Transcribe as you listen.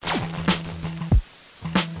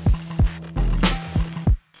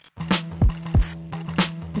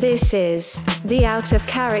This is the Out of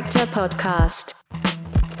Character podcast.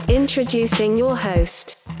 Introducing your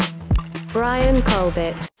host, Brian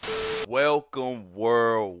Colbert. Welcome,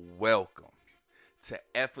 world, welcome to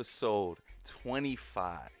episode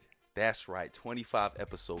 25. That's right, 25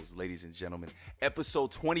 episodes, ladies and gentlemen.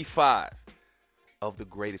 Episode 25 of the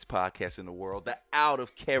greatest podcast in the world, the Out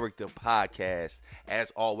of Character podcast.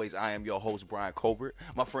 As always, I am your host, Brian Colbert.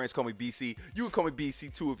 My friends call me BC. You can call me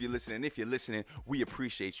BC too if you're listening. If you're listening, we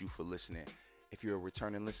appreciate you for listening. If you're a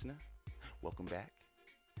returning listener, welcome back.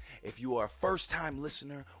 If you are a first-time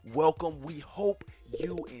listener, welcome. We hope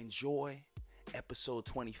you enjoy episode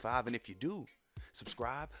 25. And if you do,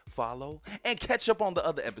 subscribe, follow, and catch up on the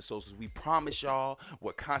other episodes, because we promise y'all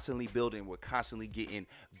we're constantly building. We're constantly getting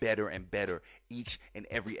better and better each and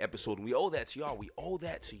every episode. And we owe that to y'all. We owe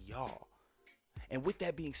that to y'all. And with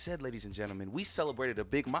that being said, ladies and gentlemen, we celebrated a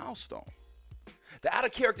big milestone. The Out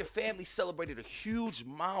of Character family celebrated a huge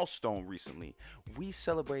milestone recently. We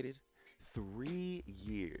celebrated 3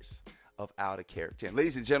 years of Out of Character. And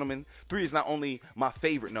ladies and gentlemen, 3 is not only my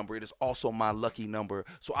favorite number, it is also my lucky number.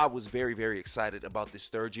 So I was very, very excited about this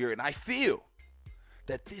third year. And I feel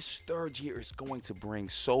that this third year is going to bring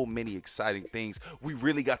so many exciting things. We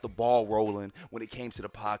really got the ball rolling when it came to the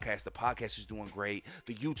podcast. The podcast is doing great.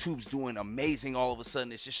 The YouTube's doing amazing all of a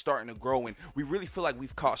sudden. It's just starting to grow. And we really feel like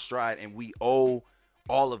we've caught stride, and we owe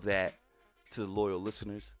all of that to the loyal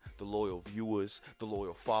listeners, the loyal viewers, the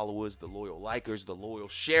loyal followers, the loyal likers, the loyal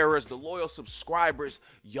sharers, the loyal subscribers.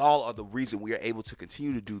 Y'all are the reason we are able to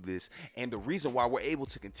continue to do this, and the reason why we're able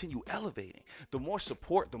to continue elevating. The more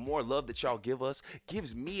support, the more love that y'all give us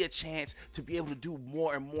gives me a chance to be able to do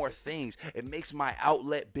more and more things. It makes my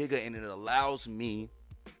outlet bigger, and it allows me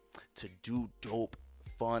to do dope,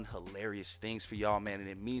 fun, hilarious things for y'all, man, and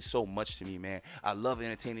it means so much to me, man. I love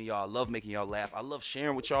entertaining y'all. I love making y'all laugh. I love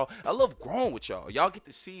sharing with y'all. I love growing with y'all. Y'all get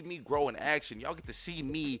to see me grow in action. Y'all get to see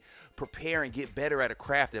me prepare and get better at a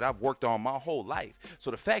craft that I've worked on my whole life.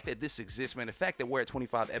 So the fact that this exists, man, the fact that we're at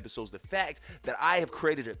 25 episodes, the fact that I have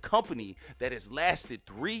created a company that has lasted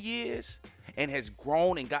 3 years and has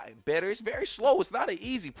grown and gotten better, it's very slow. It's not an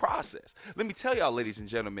easy process. Let me tell y'all, ladies and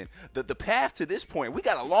gentlemen, the path to this point, we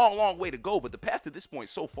got a long, long way to go, but the path to this point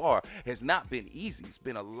so far has not been easy. It's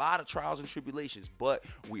been a lot of trials and tribulations, but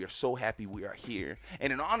we are so happy we are here.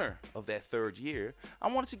 And in honor of that third year,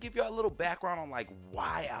 I wanted to give y'all a little background on like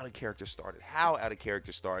why Out of Character started, how Out of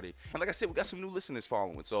Character started. And like I said, we got some new listeners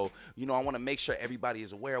following. So, I want to make sure everybody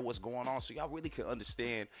is aware of what's going on so y'all really can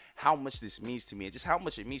understand how much this means to me and just how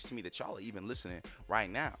much it means to me that y'all are even listening right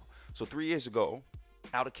now. So 3 years ago,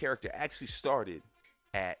 Out of Character actually started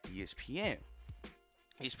at ESPN.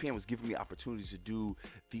 ESPN was giving me opportunities to do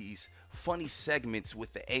these funny segments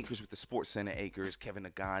with the anchors, with the SportsCenter anchors, Kevin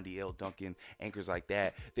Nagandi, L. Duncan, anchors like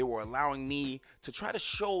that. They were allowing me to try to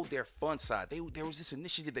show their fun side. There was this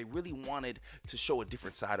initiative. They really wanted to show a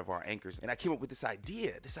different side of our anchors. And I came up with this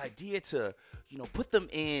idea to, put them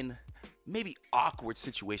in maybe awkward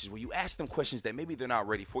situations where you ask them questions that maybe they're not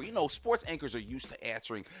ready for. Sports anchors are used to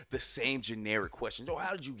answering the same generic questions. Oh,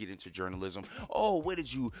 how did you get into journalism? Oh, where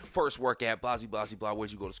did you first work at? Blah, blah, blah.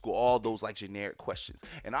 Where'd you go to school? All those like generic questions.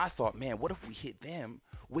 And I thought, man, what if we hit them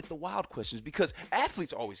with the wild questions? Because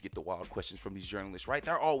athletes always get the wild questions from these journalists, right?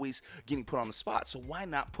 They're always getting put on the spot. So why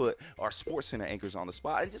not put our SportsCenter anchors on the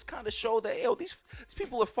spot and just kind of show that, these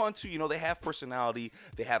people are fun too. They have personality.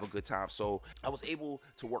 They have a good time. So I was able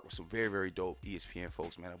to work with some very, very dope ESPN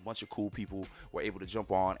folks, man. A bunch of cool people were able to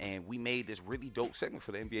jump on, and we made this really dope segment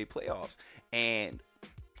for the NBA playoffs. And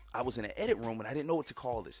I was in an edit room, and I didn't know what to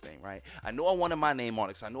call this thing, right? I know I wanted my name on it,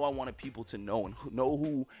 because I know I wanted people to know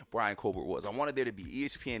who Brian Colbert was. I wanted there to be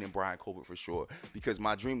ESPN and Brian Colbert for sure, because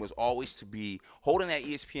my dream was always to be holding that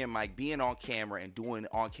ESPN mic, being on camera, and doing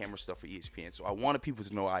on-camera stuff for ESPN. So I wanted people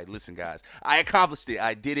to know, all right, listen, guys, I accomplished it.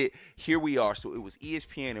 I did it. Here we are. So it was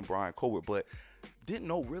ESPN and Brian Colbert, but didn't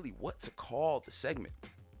know really what to call the segment.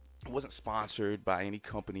 It wasn't sponsored by any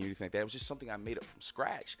company or anything like that. It was just something I made up from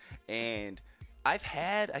scratch. And I've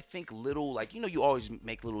had, I think, little, you always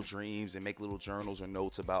make little dreams and make little journals or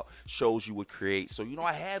notes about shows you would create. So,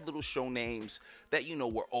 I had little show names that,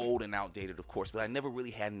 were old and outdated, of course, but I never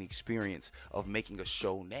really had any experience of making a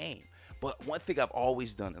show name. But one thing I've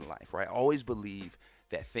always done in life, right? I always believe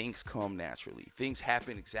that things come naturally. Things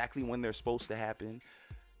happen exactly when they're supposed to happen.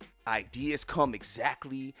 Ideas come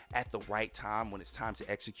exactly at the right time when it's time to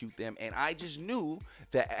execute them. And I just knew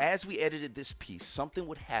that as we edited this piece, something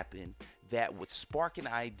would happen that would spark an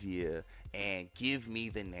idea and give me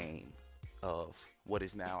the name of what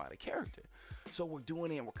is now Out of Character. So we're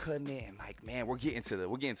doing it and we're cutting it, and like, man, we're getting to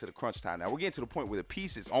the crunch time now. We're getting to the point where the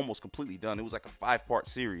piece is almost completely done. It was like a 5-part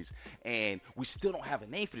series, and we still don't have a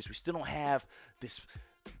name for this. We still don't have this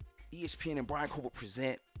ESPN and Bryan Colbert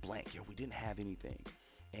present blank. Yo, we didn't have anything.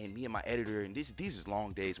 And me and my editor, and these is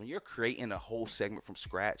long days. When you're creating a whole segment from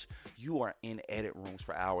scratch, you are in edit rooms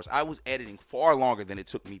for hours. I was editing far longer than it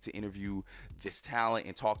took me to interview this talent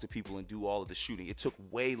and talk to people and do all of the shooting. It took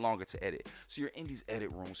way longer to edit. So you're in these edit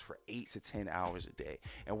rooms for 8 to 10 hours a day.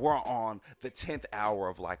 And we're on the 10th hour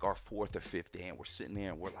of like our 4th or 5th day. And we're sitting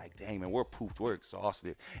there and we're like, dang, man, we're pooped. We're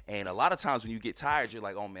exhausted. And a lot of times when you get tired, you're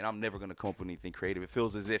like, oh, man, I'm never going to come up with anything creative. It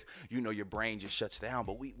feels as if, your brain just shuts down.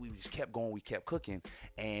 But we just kept going. We kept cooking.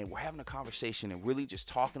 And we're having a conversation and really just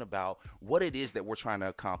talking about what it is that we're trying to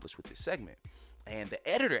accomplish with this segment. And the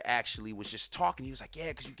editor actually was just talking. He was like, yeah,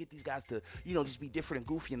 because you get these guys to, just be different and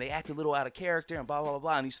goofy, and they act a little out of character and blah, blah, blah,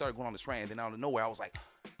 blah. And he started going on this rant. And then out of nowhere, I was like,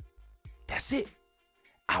 that's it.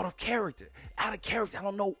 Out of character. I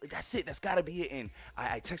don't know. That's it. That's got to be it. And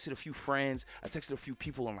I texted a few friends. I texted a few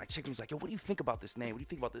people, and like chicken was like, yo, what do you think about this name? What do you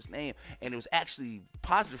think about this name? And it was actually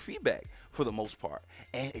positive feedback for the most part.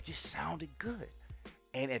 And it just sounded good.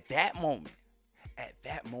 And at that moment,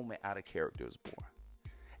 Out of Character was born.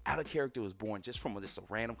 Out of Character was born just from a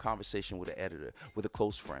random conversation with an editor, with a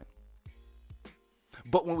close friend.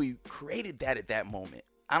 But when we created that at that moment,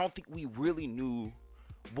 I don't think we really knew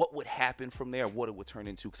what would happen from there, what it would turn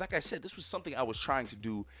into. Because like I said, this was something I was trying to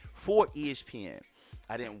do for ESPN.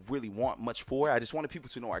 I didn't really want much for it. I just wanted people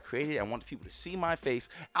to know I created it. I wanted people to see my face.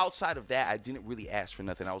 Outside of that, I didn't really ask for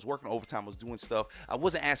nothing. I was working overtime. I was doing stuff. I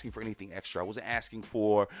wasn't asking for anything extra. I wasn't asking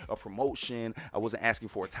for a promotion. I wasn't asking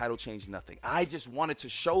for a title change, nothing. I just wanted to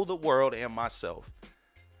show the world and myself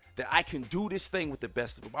that I can do this thing with the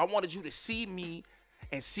best of them. I wanted you to see me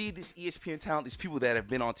and see this ESPN talent, these people that have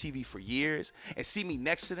been on TV for years, and see me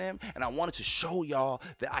next to them. And I wanted to show y'all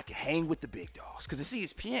that I can hang with the big dogs. Because it's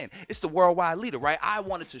ESPN. It's the worldwide leader, right? I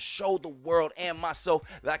wanted to show the world and myself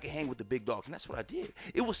that I can hang with the big dogs. And that's what I did.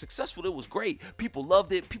 It was successful. It was great. People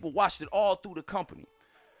loved it. People watched it all through the company.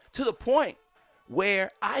 To the point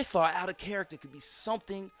where I thought Out of Character could be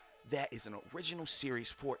something that is an original series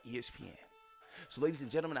for ESPN. So, ladies and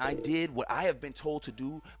gentlemen, I did what I have been told to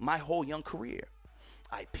do my whole young career.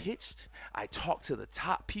 I pitched, I talked to the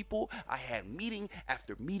top people, I had meeting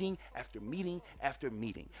after meeting after meeting after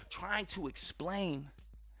meeting, trying to explain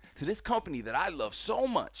to this company that I love so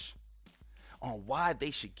much on why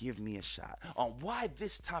they should give me a shot, on why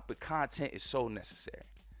this type of content is so necessary.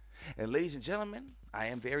 And ladies and gentlemen, I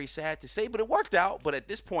am very sad to say, but it worked out. But at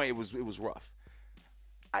this point, it was rough.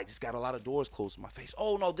 I just got a lot of doors closed in my face.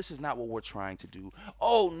 Oh, no, this is not what we're trying to do.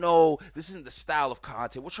 Oh, no, this isn't the style of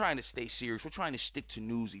content. We're trying to stay serious. We're trying to stick to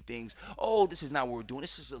newsy things. Oh, this is not what we're doing.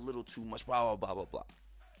 This is a little too much, blah, blah, blah, blah, blah.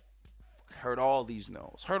 Heard all these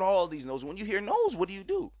no's. When you hear no's, what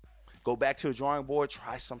do? Go back to the drawing board,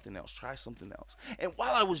 try something else. And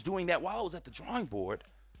while I was doing that, while I was at the drawing board,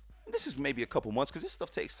 this is maybe a couple months because this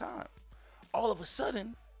stuff takes time. All of a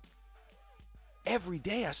sudden, every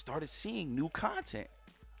day I started seeing new content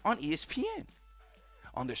on ESPN,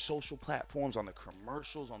 on their social platforms, on their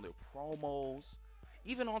commercials, on their promos,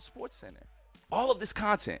 even on SportsCenter. All of this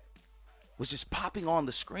content was just popping on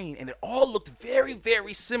the screen, and it all looked very,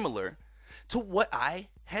 very similar to what I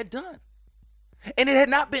had done. And it had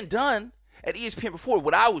not been done at ESPN before,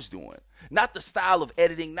 what I was doing. Not the style of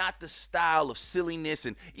editing, not the style of silliness.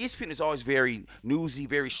 And ESPN is always very newsy,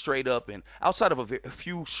 very straight up. And outside of a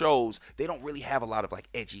few shows, they don't really have a lot of like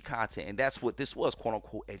edgy content. And that's what this was, quote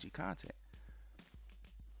unquote, edgy content.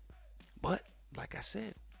 But like I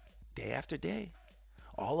said, day after day,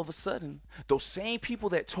 all of a sudden, those same people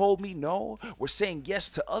that told me no were saying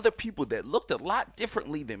yes to other people that looked a lot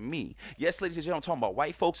differently than me. Yes, ladies and gentlemen, I'm talking about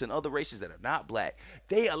white folks and other races that are not black.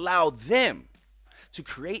 They allowed them to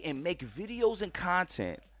create and make videos and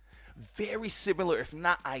content very similar, if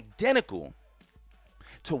not identical,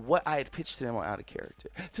 to what I had pitched to them on Out of Character.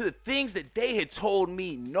 To the things that they had told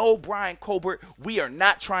me, no, Bryan Colbert, we are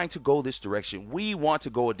not trying to go this direction. We want to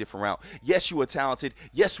go a different route. Yes, you are talented.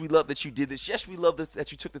 Yes, we love that you did this. Yes, we love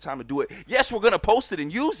that you took the time to do it. Yes, we're going to post it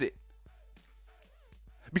and use it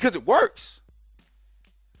because it works.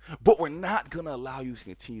 But we're not going to allow you to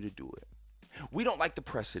continue to do it. We don't like the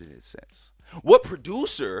precedent sense. What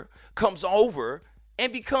producer comes over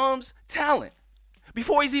and becomes talent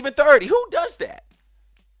before he's even 30? Who does that?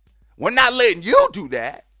 We're not letting you do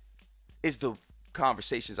that, is the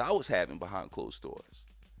conversations I was having behind closed doors.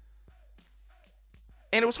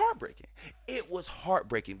 And it was heartbreaking. It was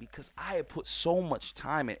heartbreaking because I had put so much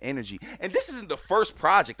time and energy. And this isn't the first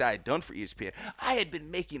project I had done for ESPN. I had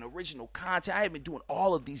been making original content. I had been doing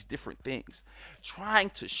all of these different things, trying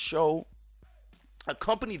to show a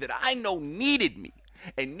company that I know needed me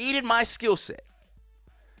and needed my skill set,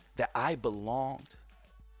 that I belonged,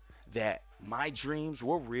 that my dreams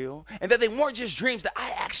were real, and that they weren't just dreams, that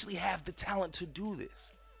I actually have the talent to do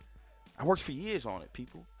this. I worked for years on it,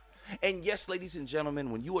 people. And yes, ladies and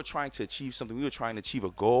gentlemen, when you are trying to achieve something, when you are trying to achieve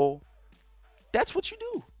a goal, that's what you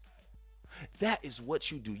do. That is what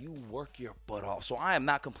you do. You work your butt off. So I am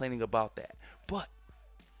not complaining about that. But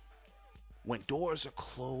when doors are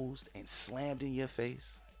closed and slammed in your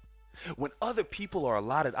face, when other people are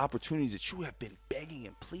allotted opportunities that you have been begging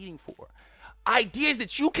and pleading for, ideas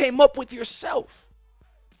that you came up with yourself,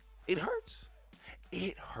 it hurts.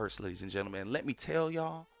 It hurts, ladies and gentlemen. And let me tell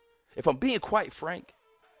y'all, if I'm being quite frank,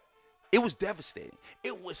 it was devastating.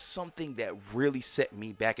 It was something that really set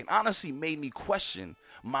me back and honestly made me question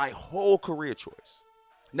my whole career choice.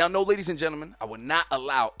 Now, no, ladies and gentlemen, I will not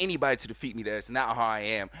allow anybody to defeat me. That's not how I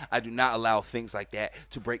am. I do not allow things like that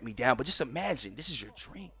to break me down. But just imagine, this is your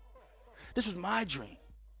dream. This was my dream.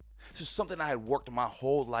 This is something I had worked my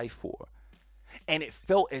whole life for. And it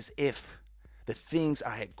felt as if the things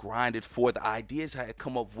I had grinded for, the ideas I had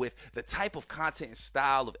come up with, the type of content and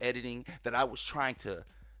style of editing that I was trying to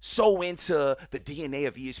sew into the DNA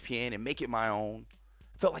of ESPN and make it my own,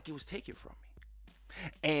 felt like it was taken from me.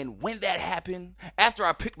 And when that happened, after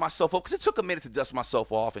I picked myself up, because it took a minute to dust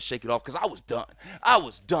myself off and shake it off, because I was done. I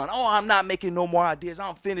was done. Oh, I'm not making no more ideas.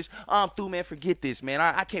 I'm finished. I'm through, man. Forget this, man.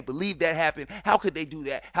 I can't believe that happened. How could they do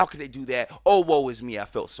that? How could they do that? Oh, woe is me. I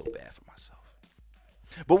felt so bad for myself.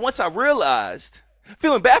 But once I realized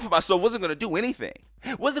feeling bad for myself wasn't going to do anything,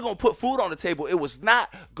 wasn't going to put food on the table, it was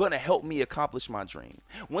not going to help me accomplish my dream.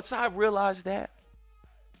 Once I realized that,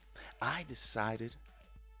 I decided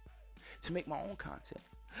to make my own content.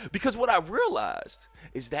 Because what I realized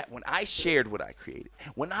is that when I shared what I created,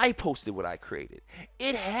 when I posted what I created,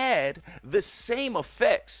 it had the same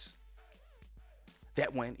effects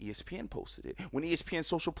that when ESPN posted it, when ESPN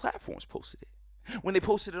social platforms posted it, when they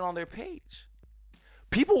posted it on their page.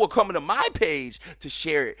 People were coming to my page to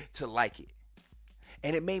share it, to like it.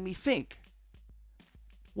 And it made me think,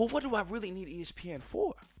 well, what do I really need ESPN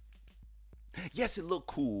for? Yes, it looked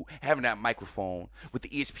cool having that microphone with the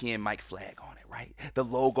ESPN mic flag on it, right? The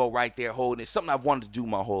logo right there holding it. Something I've wanted to do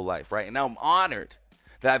my whole life, right? And now I'm honored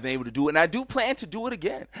that I've been able to do it. And I do plan to do it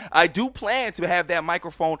again. I do plan to have that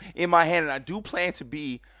microphone in my hand. And I do plan to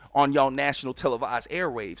be on y'all national televised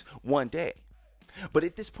airwaves one day. But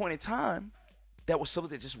at this point in time, that was something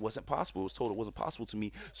that just wasn't possible. I was told it wasn't possible to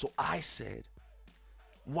me. So I said,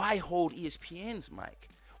 why hold ESPN's mic?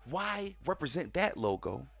 Why represent that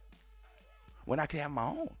logo when I could have my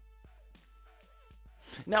own?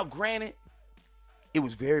 Now, granted, it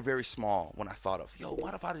was very, very small when I thought of,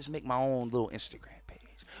 what if I just make my own little Instagram page?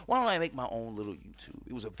 Why don't I make my own little YouTube?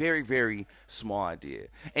 It was a very, very small idea.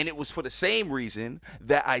 And it was for the same reason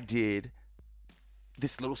that I did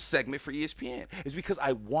this little segment for ESPN. It's because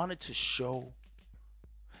I wanted to show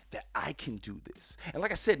that I can do this. And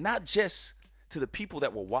like I said, not just to the people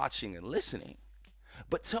that were watching and listening,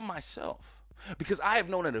 but to myself. Because I have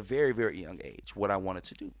known at a very, very young age what I wanted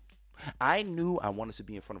to do. I knew I wanted to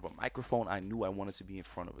be in front of a microphone. I knew I wanted to be in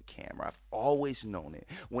front of a camera. I've always known it.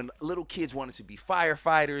 When little kids wanted to be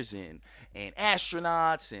firefighters and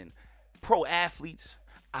astronauts and pro athletes,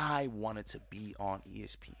 I wanted to be on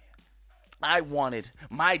ESPN. I wanted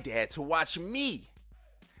my dad to watch me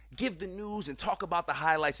give the news and talk about the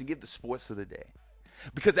highlights and give the sports of the day.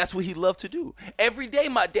 Because that's what he loved to do. Every day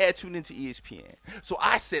my dad tuned into ESPN. So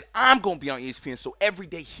I said, I'm going to be on ESPN. So every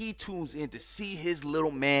day he tunes in to see his little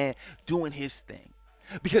man doing his thing.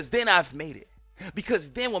 Because then I've made it. Because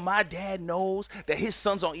then when my dad knows that his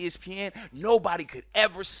son's on ESPN, nobody could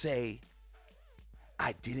ever say,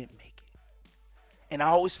 I didn't make it. And I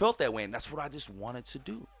always felt that way, and that's what I just wanted to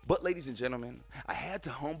do. But ladies and gentlemen, I had to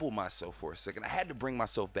humble myself for a second. I had to bring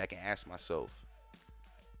myself back and ask myself,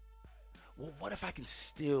 well, what if I can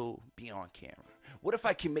still be on camera? What if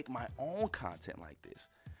I can make my own content like this?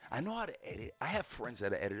 I know how to edit. I have friends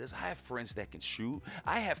that are editors. I have friends that can shoot.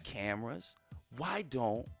 I have cameras. Why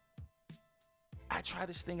don't I try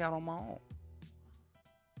this thing out on my own?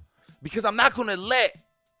 Because I'm not going to let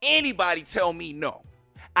anybody tell me no.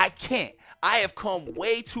 I can't. I have come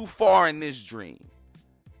way too far in this dream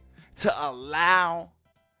to allow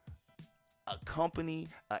a company,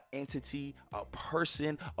 an entity, a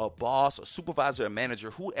person, a boss, a supervisor, a manager,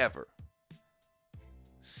 whoever,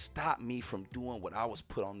 stop me from doing what I was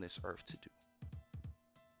put on this earth to do.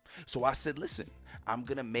 So I said, listen, I'm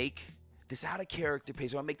going to make this Out of Character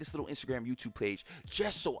page. I'm going to make this little Instagram, YouTube page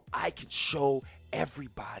just so I can show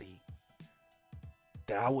everybody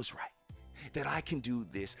that I was right, that I can do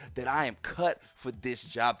this, that I am cut for this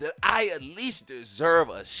job, that I at least deserve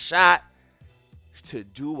a shot to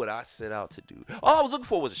do what I set out to do. All I was looking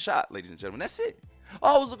for was a shot, ladies and gentlemen. That's it.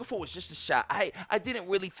 All I was looking for was just a shot. I didn't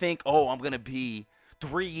really think, I'm going to be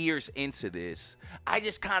 3 years into this. I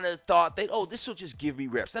just kind of thought that, this will just give me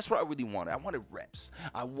reps. That's what I really wanted. I wanted reps.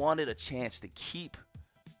 I wanted a chance to keep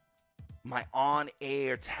my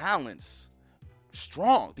on-air talents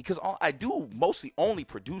strong, because I do mostly only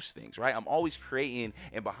produce things, right? I'm always creating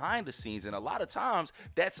and behind the scenes, and a lot of times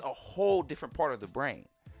that's a whole different part of the brain.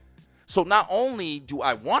 So not only do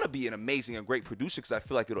I want to be an amazing and great producer because I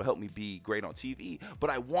feel like it'll help me be great on TV, but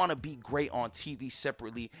I want to be great on TV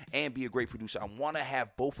separately and be a great producer. I want to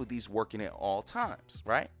have both of these working at all times,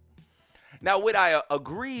 right? Now, would I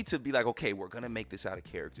agree to be like, okay, we're going to make this Out of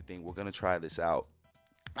Character thing. We're going to try this out.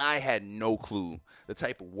 I had no clue the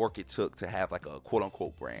type of work it took to have like a quote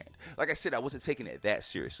unquote brand. Like I said, I wasn't taking it that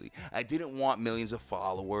seriously. I didn't want millions of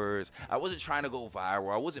followers. I wasn't trying to go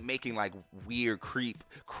viral. I wasn't making like weird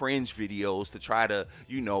cringe videos to try to,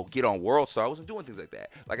 get on World Star. I wasn't doing things like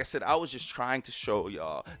that. Like I said, I was just trying to show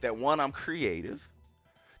y'all that 1, I'm creative.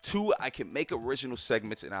 2, I can make original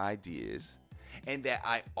segments and ideas. And that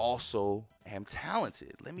I also am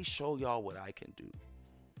talented. Let me show y'all what I can do.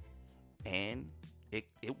 And it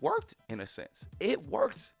worked in a sense. It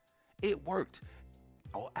worked.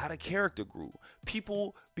 Out of Character grew.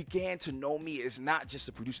 People began to know me as not just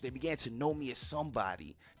a producer. They began to know me as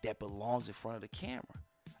somebody that belongs in front of the camera.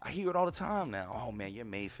 I hear it all the time now. Oh, man, you're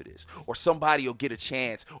made for this. Or somebody will get a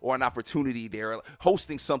chance or an opportunity. They're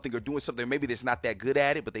hosting something or doing something. Maybe they're not that good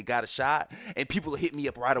at it, but they got a shot. And people will hit me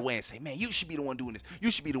up right away and say, man, you should be the one doing this. You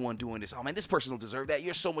should be the one doing this. Oh, man, this person don't deserve that.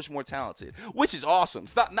 You're so much more talented, which is awesome.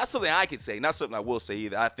 It's not something I can say, not something I will say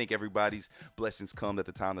either. I think everybody's blessings come at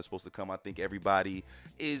the time they're supposed to come. I think everybody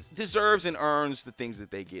deserves and earns the things that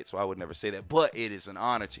they get. So I would never say that. But it is an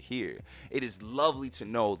honor to hear. It is lovely to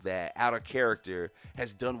know that Out of Character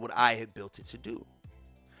has done what I had built it to do.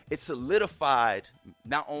 It solidified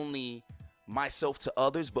not only myself to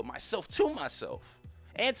others, but myself to myself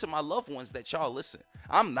and to my loved ones that y'all listen.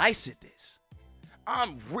 I'm nice at this.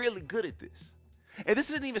 I'm really good at this. And this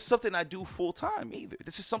isn't even something I do full time either.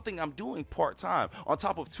 This is something I'm doing part time on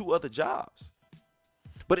top of 2 other jobs.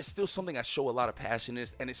 But it's still something I show a lot of passion in,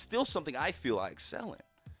 and it's still something I feel I excel in.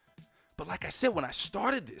 But like I said, when I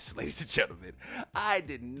started this, ladies and gentlemen, I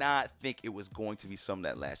did not think it was going to be something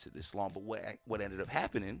that lasted this long. But what ended up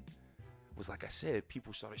happening was, like I said,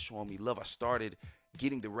 people started showing me love. I started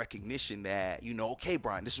getting the recognition that, okay,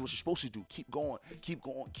 Brian, this is what you're supposed to do. Keep going, keep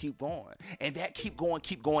going, keep going. And that keep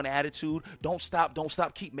going attitude, don't stop,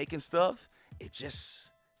 keep making stuff. It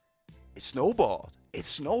snowballed. It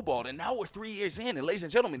snowballed. And now we're 3 years in. And ladies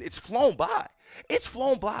and gentlemen, it's flown by.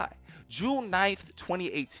 June 9th,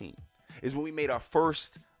 2018. Is when we made our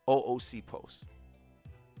first OOC post.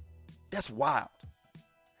 That's wild.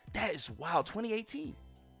 That is wild. 2018.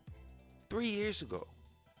 3 years ago.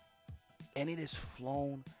 And it has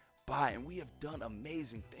flown by. And we have done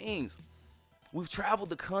amazing things. We've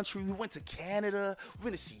traveled the country. We went to Canada. We've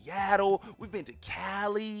been to Seattle. We've been to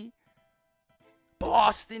Cali.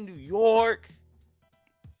 Boston, New York.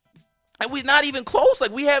 And we're not even close.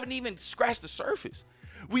 Like, we haven't even scratched the surface.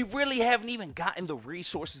 We really haven't even gotten the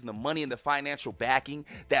resources and the money and the financial backing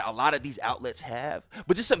that a lot of these outlets have.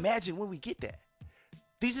 But just imagine when we get that.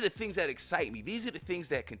 These are the things that excite me. These are the things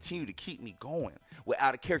that continue to keep me going with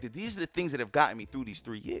Out of Character. These are the things that have gotten me through these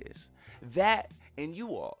 3 years. That and you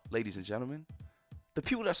all, ladies and gentlemen, the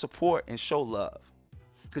people that support and show love.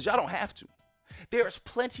 Because y'all don't have to. There's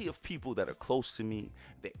plenty of people that are close to me,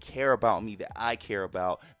 that care about me, that I care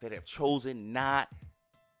about, that have chosen not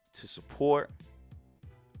to support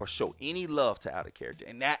or show any love to Out of Character.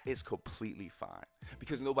 And that is completely fine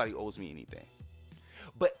because nobody owes me anything.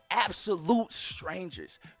 But absolute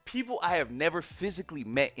strangers, people I have never physically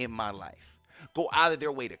met in my life, go out of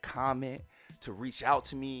their way to comment, to reach out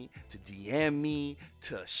to me, to DM me,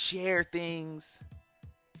 to share things.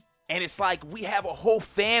 And it's like we have a whole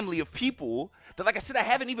family of people that, like I said, I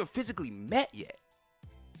haven't even physically met yet.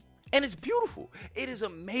 And it's beautiful. It is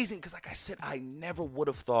amazing because, like I said, I never would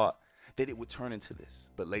have thought that it would turn into this.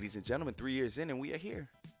 But ladies and gentlemen, 3 years in and we are here.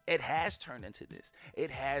 It has turned into this.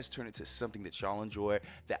 It has turned into something that y'all enjoy,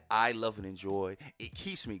 that I love and enjoy. It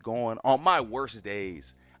keeps me going. On my worst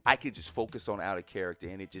days, I can just focus on Out of Character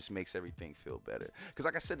and it just makes everything feel better. Because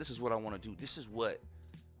like I said, this is what I want to do. This is what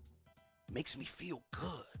makes me feel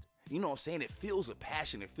good. You know what I'm saying? It fills a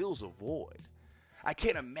passion. It fills a void. I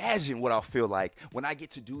can't imagine what I'll feel like when I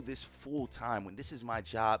get to do this full time, when this is my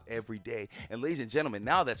job every day. And ladies and gentlemen,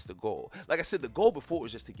 now that's the goal. Like I said, the goal before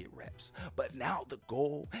was just to get reps. But now the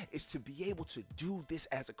goal is to be able to do this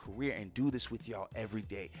as a career and do this with y'all every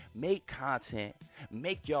day. Make content,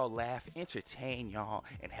 make y'all laugh, entertain y'all,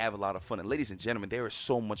 and have a lot of fun. And ladies and gentlemen, there is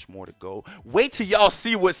so much more to go. Wait till y'all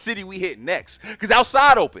see what city we hit next, because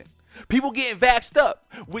outside open. People getting vaxxed up,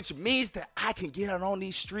 which means that I can get out on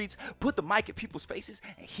these streets, put the mic in people's faces,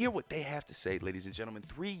 and hear what they have to say, ladies and gentlemen.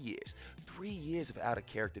 3 years of Out of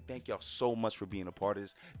Character. Thank y'all so much for being a part of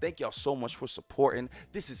this. Thank y'all so much for supporting.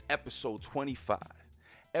 This is episode 25.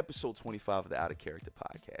 Episode 25 of the Out of Character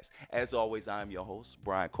podcast. As always, I am your host,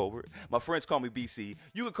 Brian Colbert. My friends call me BC.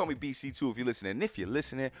 You can call me BC too if you're listening. And if you're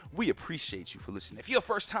listening, we appreciate you for listening. If you're a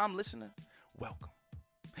first-time listener, welcome.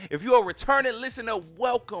 If you're a returning listener,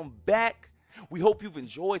 welcome back. We hope you've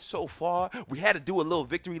enjoyed so far. We had to do a little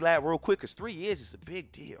victory lap real quick because 3 years is a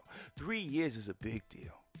big deal. 3 years is a big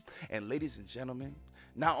deal. And ladies and gentlemen,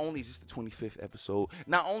 not only is this the 25th episode,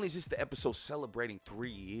 not only is this the episode celebrating 3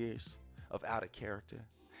 years of Out of Character,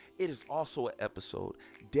 it is also an episode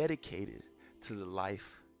dedicated to the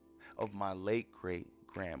life of my late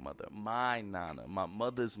great-grandmother. My Nana, my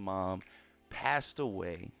mother's mom, passed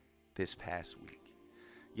away this past week.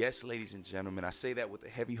 Yes, ladies and gentlemen, I say that with a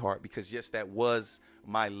heavy heart because, yes, that was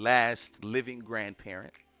my last living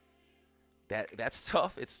grandparent. That's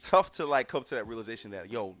tough. It's tough to, like, come to that realization that,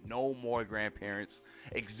 no more grandparents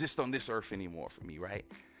exist on this earth anymore for me, right?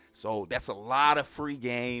 So that's a lot of free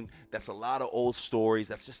game. That's a lot of old stories.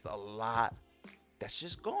 That's just a lot that's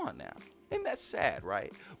just gone now. And that's sad,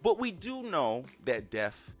 right? But we do know that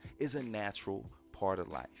death is a natural part of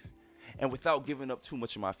life. And without giving up too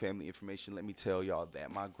much of my family information, let me tell y'all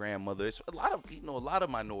that my grandmother, it's a lot of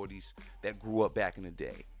minorities that grew up back in the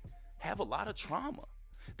day have a lot of trauma.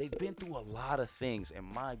 They've been through a lot of things, and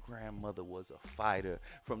my grandmother was a fighter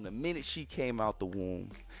from the minute she came out the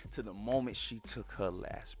womb to the moment she took her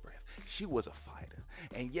last breath. She was a fighter.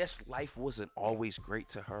 And yes, life wasn't always great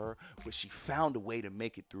to her, but she found a way to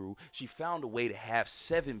make it through. She found a way to have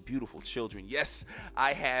 7 beautiful children. Yes,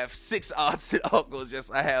 I have 6 aunts and uncles. Yes,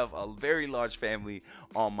 I have a very large family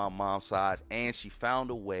on my mom's side. And she found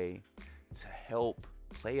a way to help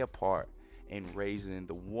play a part in raising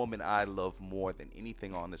the woman I love more than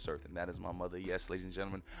anything on this earth, and that is my mother. Yes, ladies and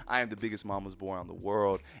gentlemen, I am the biggest mama's boy on the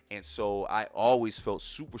world, and so I always felt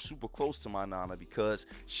super, super close to my Nana because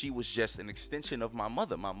she was just an extension of my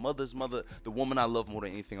mother's mother, the woman I love more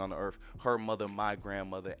than anything on the earth, her mother, my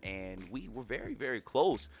grandmother, and we were very, very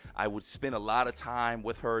close. I would spend a lot of time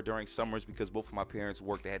with her during summers because both of my parents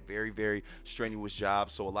worked. They had very, very strenuous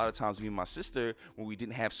jobs, so a lot of times me and my sister, when we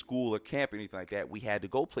didn't have school or camp or anything like that, we had to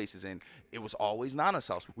go places, and it was always Nana's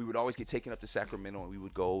house. We would always get taken up to Sacramento, and we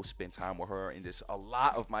would go spend time with her. And just a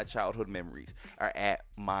lot of my childhood memories are at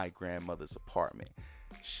my grandmother's apartment.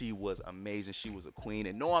 She was amazing. She was a queen.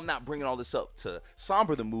 And no, I'm not bringing all this up to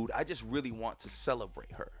somber the mood. I just really want to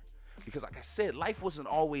celebrate her. Because like I said, life wasn't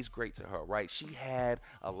always great to her, right? She had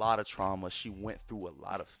a lot of trauma. She went through a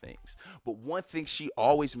lot of things. But one thing she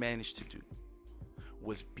always managed to do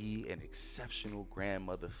was be an exceptional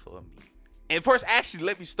grandmother for me. And first, actually,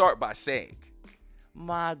 let me start by saying,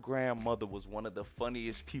 my grandmother was one of the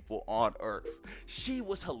funniest people on earth. She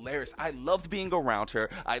was hilarious. I loved being around her.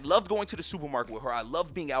 I loved going to the supermarket with her. I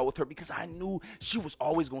loved being out with her because I knew she was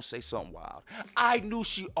always going to say something wild. I knew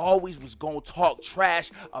she always was going to talk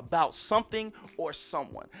trash about something or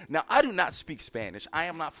someone. Now, I do not speak Spanish. I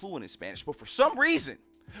am not fluent in Spanish, but for some reason,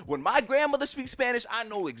 when my grandmother speaks Spanish, I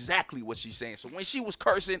know exactly what she's saying. So when she was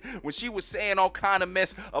cursing, when she was saying all kind of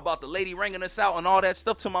mess about the lady ringing us out and all that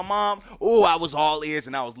stuff to my mom, I was all ears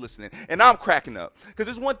and I was listening. And I'm cracking up. Because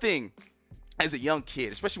there's one thing, as a young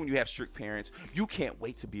kid, especially when you have strict parents, you can't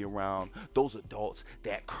wait to be around those adults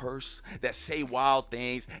that curse, that say wild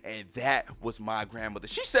things, and that was my grandmother.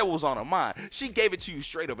 She said what was on her mind. She gave it to you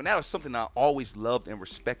straight up, and that was something I always loved and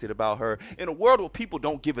respected about her. In a world where people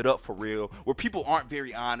don't give it up for real, where people aren't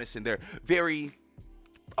very honest and they're very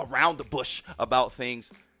around the bush about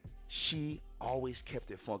things, she always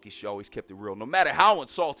kept it funky. She always kept it real, no matter how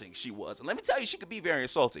insulting she was. And let me tell you, she could be very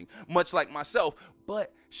insulting, much like myself,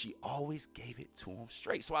 but she always gave it to him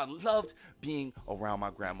straight. So I loved being around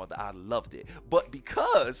my grandmother. I loved it. But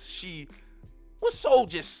because she was so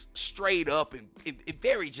just straight up and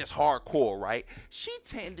very just hardcore, right? She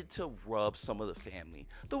tended to rub some of the family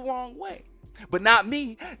the wrong way. But not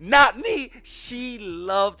me. Not me. She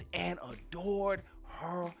loved and adored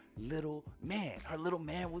her little man. Her little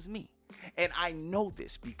man was me. And I know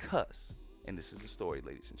this because, and this is the story,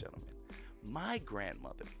 ladies and gentlemen, my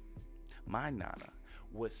grandmother, my Nana,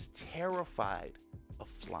 was terrified of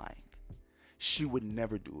flying. She would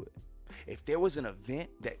never do it. If there was an event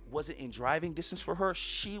that wasn't in driving distance for her,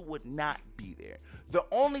 she would not be there. The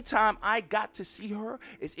only time I got to see her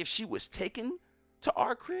is if she was taken to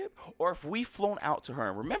our crib or if we flown out to her.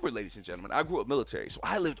 And remember, ladies and gentlemen, I grew up military, so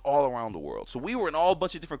I lived all around the world. So we were in all a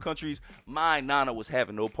bunch of different countries. My Nana was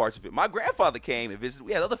having no parts of it. My grandfather came and visited.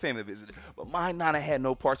 We had other family that visited, but my Nana had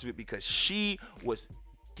no parts of it because she was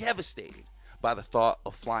devastated by the thought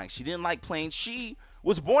of flying. She didn't like planes. She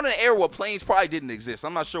was born in an era where planes probably didn't exist.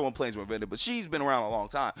 I'm not sure when planes were invented, but she's been around a long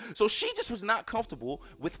time. So she just was not comfortable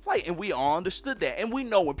with flight, and we all understood that. And we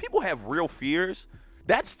know when people have real fears,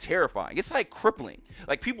 that's terrifying. It's like crippling.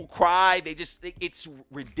 Like people cry, it's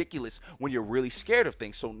ridiculous when you're really scared of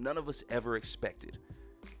things. So none of us ever expected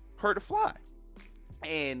her to fly.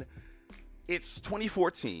 And it's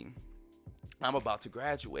 2014. I'm about to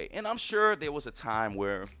graduate. And I'm sure there was a time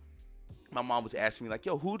where my mom was asking me like,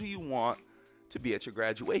 yo, who do you want to be at your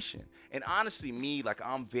graduation? And honestly, me, like,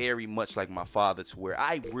 I'm very much like my father, to where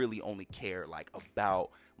I really only care like about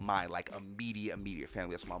my like immediate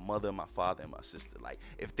family. That's my mother, my father, and my sister. Like,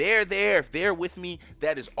 if they're there, if they're with me,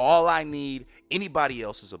 that is all I need. Anybody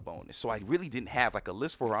else is a bonus. So I really didn't have like a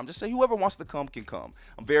list for her. I'm just saying whoever wants to come can come.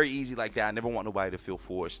 I'm very easy like that. I never want nobody to feel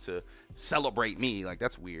forced to celebrate me. Like,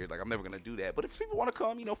 that's weird. Like, I'm never gonna do that. But if people want to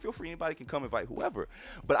come, feel free. Anybody can come, invite whoever.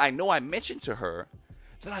 But I know I mentioned to her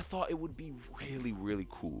that I thought it would be really, really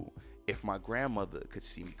cool if my grandmother could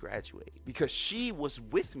see me graduate, because she was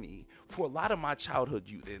with me for a lot of my childhood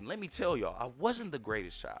youth. And let me tell y'all, I wasn't the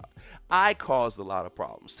greatest child. I caused a lot of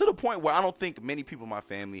problems, to the point where I don't think many people in my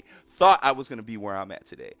family thought I was going to be where I'm at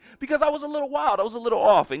today, because I was a little wild. I was a little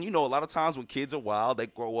off. And a lot of times when kids are wild, they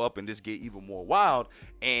grow up and just get even more wild.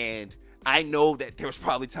 And I know that there was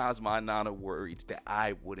probably times my Nana worried that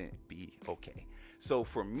I wouldn't be okay. So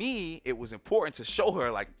for me, it was important to show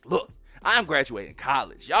her, like, look, I'm graduating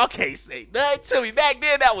college. Y'all can't say nothing to me. Back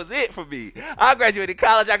then, that was it for me. I graduated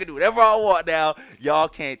college. I can do whatever I want now. Y'all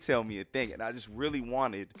can't tell me a thing. And I just really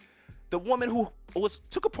wanted the woman who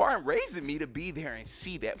took a part in raising me to be there and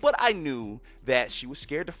see that. But I knew that she was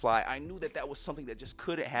scared to fly. I knew that that was something that just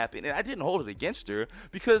couldn't happen. And I didn't hold it against her,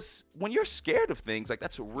 because when you're scared of things, like,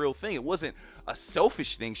 that's a real thing. It wasn't a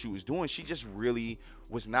selfish thing she was doing. She just really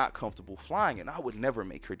was not comfortable flying. And I would never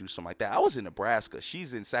make her do something like that. I was in Nebraska.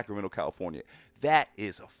 She's in Sacramento, California. That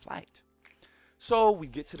is a flight. So we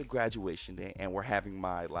get to the graduation day, and we're having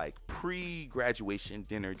my like pre-graduation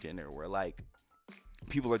dinner where like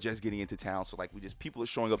people are just getting into town. So like people are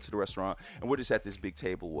showing up to the restaurant, and we're just at this big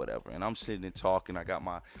table, whatever. And I'm sitting and talking. I got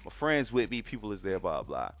my friends with me. People is there, blah,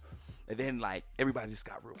 blah. And then like everybody just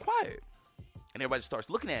got real quiet. And everybody starts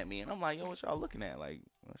looking at me. And I'm like, yo, what y'all looking at? Like,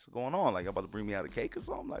 what's going on? Like, about to bring me out a cake or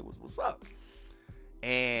something? Like, what's up?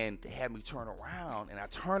 And they had me turn around. And I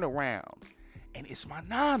turn around, and it's my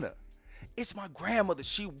Nana. It's my grandmother.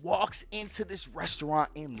 She walks into this restaurant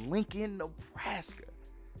in Lincoln, Nebraska.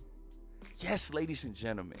 Yes, ladies and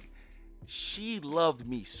gentlemen, she loved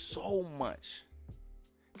me so much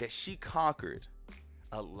that she conquered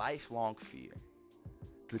a lifelong fear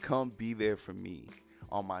to come be there for me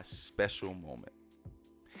on my special moment.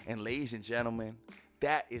 And ladies and gentlemen,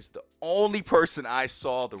 that is the only person I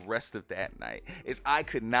saw the rest of that night. Is I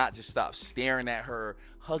could not just stop staring at her,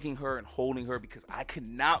 hugging her and holding her, because I could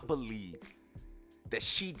not believe that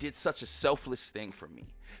she did such a selfless thing for me.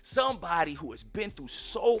 Somebody who has been through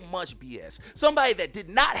so much BS. Somebody that did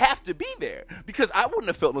not have to be there, because I wouldn't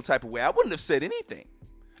have felt no type of way. I wouldn't have said anything.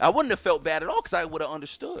 I wouldn't have felt bad at all, because I would have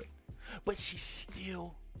understood. But she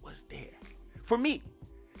still was there for me.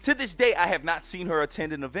 To this day, I have not seen her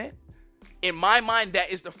attend an event. In my mind, that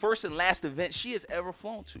is the first and last event she has ever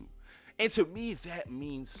flown to. And to me, that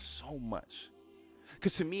means so much.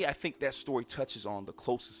 Because to me, I think that story touches on the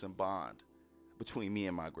closest in bond between me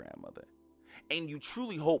and my grandmother. And you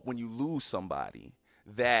truly hope when you lose somebody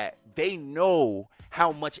that they know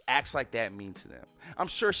how much acts like that mean to them. I'm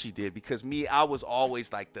sure she did, because me, I was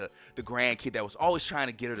always like the grandkid that was always trying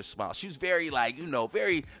to get her to smile. She was very like,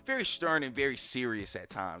 very, very stern and very serious at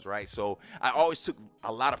times, right? So I always took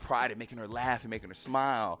a lot of pride in making her laugh and making her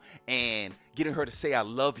smile and getting her to say I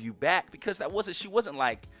love you back, because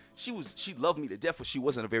she loved me to death, but she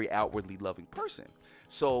wasn't a very outwardly loving person.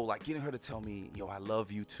 So like getting her to tell me, yo, I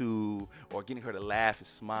love you too, or getting her to laugh and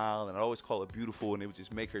smile, and I always call her beautiful, and it would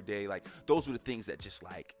just make her day. Like, those were the things that just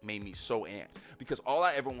like made me so amped, because all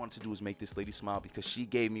I ever wanted to do was make this lady smile, because she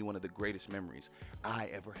gave me one of the greatest memories I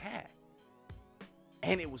ever had.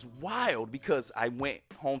 And it was wild, because I went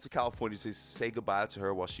home to California to say goodbye to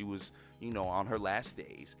her while she was, on her last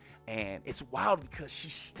days. And it's wild because she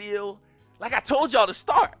still, like I told y'all to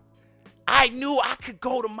start, I I knew I could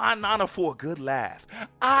go to my Nana for a good laugh.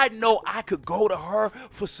 I know I could go to her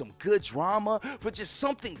for some good drama, for just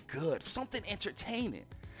something good, something entertaining.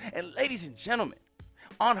 And ladies and gentlemen,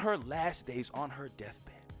 on her last days, on her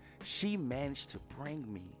deathbed, she managed to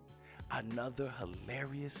bring me another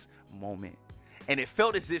hilarious moment. And it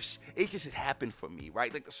felt as if it just had happened for me,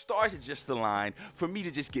 right? Like the stars had just aligned for me to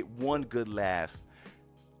just get one good laugh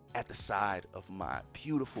at the side of my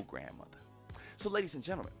beautiful grandmother. So, ladies and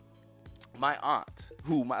gentlemen, my aunt,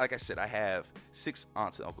 like I said, I have 6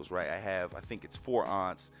 aunts and uncles, right? I think it's 4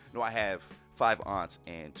 aunts. No, I have 5 aunts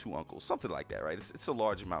and 2 uncles, something like that, right? It's a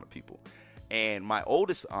large amount of people. And my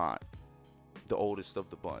oldest aunt, the oldest of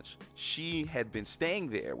the bunch, she had been staying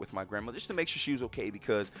there with my grandmother just to make sure she was okay,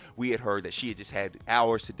 because we had heard that she had just had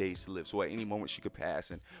hours to days to live, so at any moment she could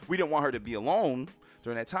pass, and we didn't want her to be alone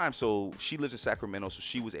during that time. So she lives in Sacramento, so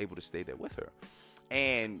she was able to stay there with her.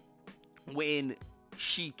 And when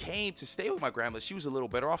she came to stay with my grandmother, she was a little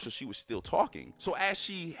better off, so she was still talking. So as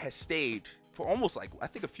she has stayed for almost like, I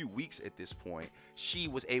think, a few weeks at this point, she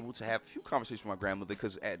was able to have a few conversations with my grandmother,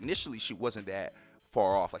 because initially she wasn't that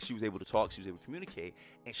far off. Like, she was able to talk, she was able to communicate,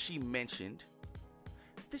 and she mentioned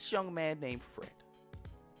this young man named Fred.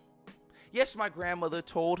 Yes, my grandmother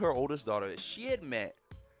told her oldest daughter that she had met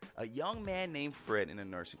a young man named Fred in a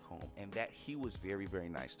nursing home, and that he was very, very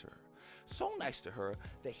nice to her. So nice to her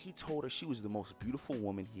that he told her she was the most beautiful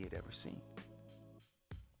woman he had ever seen.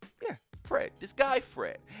 Yeah, Fred. This guy,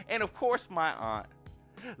 Fred. And of course, my aunt,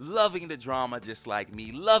 loving the drama just like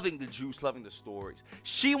me, loving the juice, loving the stories,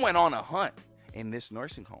 she went on a hunt in this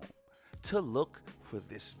nursing home to look for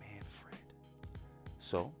this man, Fred.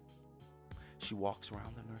 So she walks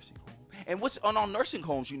around the nursing home. And what's on nursing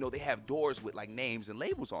homes, they have doors with like names and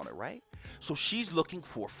labels on it, right? So she's looking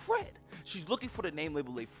for Fred. She's looking for the name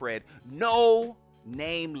label, Fred. No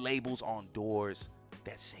name labels on doors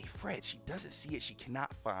that say Fred. She doesn't see it. She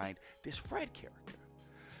cannot find this Fred character.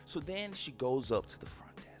 So then she goes up to the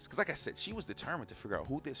front desk, because like I said, she was determined to figure out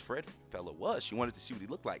who this Fred fella was. She wanted to see what he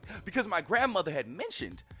looked like, because my grandmother had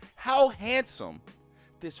mentioned how handsome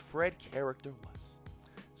this Fred character was.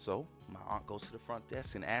 So my aunt goes to the front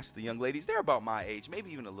desk and asks the young ladies, they're about my age,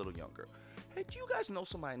 maybe even a little younger, hey, do you guys know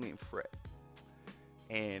somebody named Fred?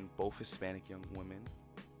 And both Hispanic young women,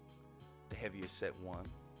 the heavier set one,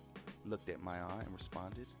 looked at my aunt and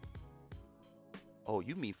responded, oh,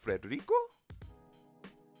 you mean Frederico?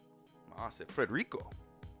 My aunt said, Frederico?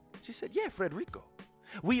 She said, yeah, Frederico.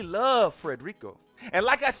 We love Frederico. And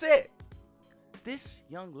like I said, this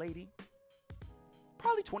young lady,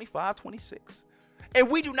 probably 25, 26. And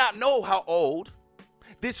we do not know how old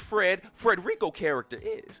this Frederico character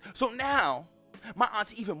is. So now, my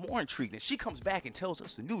aunt's even more intrigued, and she comes back and tells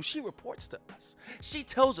us the news. She reports to us. She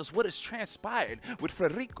tells us what has transpired with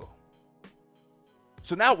Frederico.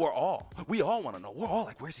 So now we all want to know. We're all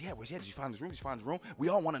like, where's he at? Where's he at? Did you find his room? Did you find his room? We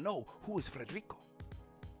all want to know, who is Frederico?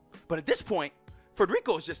 But at this point,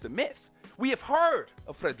 Frederico is just a myth. We have heard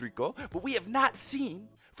of Frederico, but we have not seen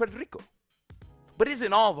Frederico. But it's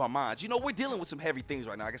in all of our minds. We're dealing with some heavy things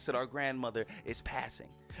right now. Like I said, our grandmother is passing.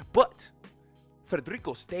 But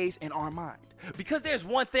Frederico stays in our mind. Because there's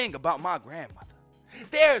one thing about my grandmother.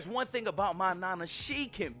 There's one thing about my nana. She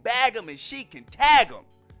can bag him and she can tag him.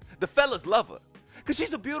 The fellas love her. Because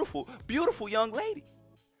she's a beautiful, beautiful young lady.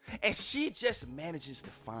 And she just manages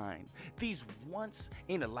to find these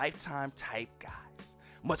once-in-a-lifetime type guys.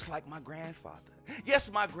 Much like my grandfather.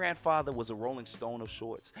 Yes, my grandfather was a Rolling Stone of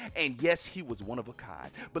sorts. And yes, he was one of a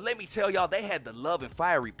kind. But let me tell y'all, they had the love and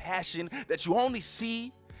fiery passion that you only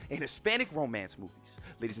see in Hispanic romance movies.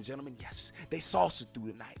 Ladies and gentlemen, yes, they salsa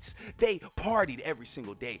through the nights. They partied every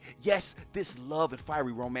single day. Yes, this love and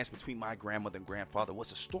fiery romance between my grandmother and grandfather was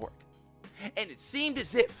historic. And it seemed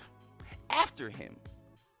as if, after him,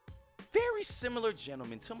 very similar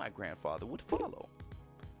gentlemen to my grandfather would follow.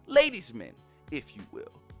 Ladies' men, if you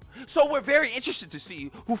will. So we're very interested to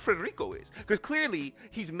see who Frederico is, because clearly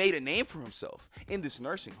he's made a name for himself in this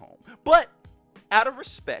nursing home. But out of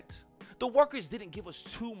respect, the workers didn't give us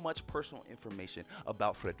too much personal information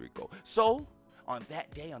about Frederico. So on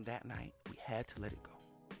that day, on that night, we had to let it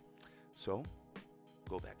go. So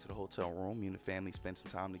go back to the hotel room. Me and the family spend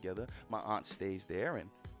some time together. My aunt stays there, and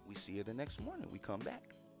we see her the next morning. We come back.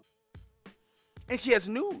 And she has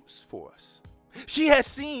news for us. She has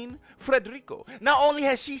seen Frederico. Not only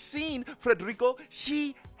has she seen Frederico,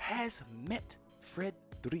 she has met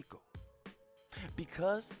Frederico.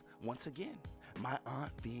 Because, once again, my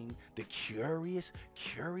aunt, being the curious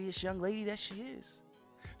young lady that she is,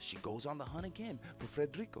 she goes on the hunt again for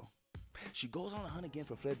Frederico. She goes on the hunt again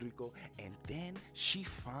for Frederico, and then she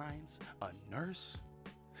finds a nurse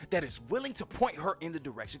that is willing to point her in the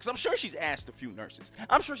direction. Because I'm sure she's asked a few nurses.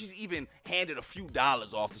 I'm sure she's even handed a few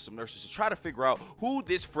dollars off to some nurses to try to figure out who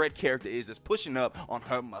this Fred character is that's pushing up on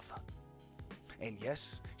her mother. And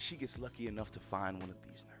yes, she gets lucky enough to find one of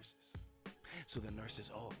these nurses. So the nurse says,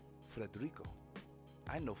 oh, Frederico.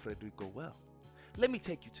 I know Frederico well. Let me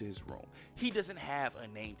take you to his room. He doesn't have a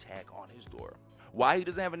name tag on his door. Why he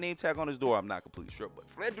doesn't have a name tag on his door, I'm not completely sure. But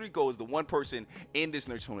Frederico is the one person in this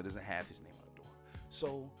nursing home that doesn't have his name on the door.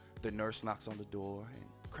 So the nurse knocks on the door and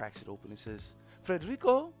cracks it open and says,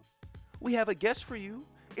 Frederico, we have a guest for you.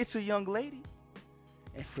 It's a young lady.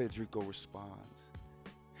 And Frederico responds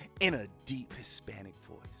in a deep Hispanic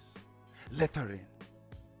voice, let her in.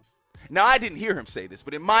 Now, I didn't hear him say this,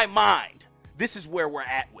 but in my mind, this is where we're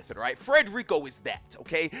at with it, all right? Frederico is that,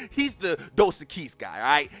 okay? He's the Dos Equis guy, all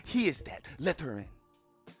right? He is that. Let her in.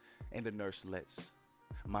 And the nurse lets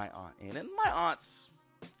my aunt in. And my aunt's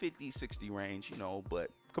 50, 60 range, you know,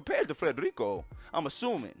 but compared to Frederico, I'm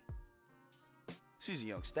assuming she's a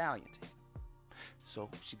young stallion to him. So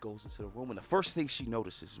she goes into the room, and the first thing she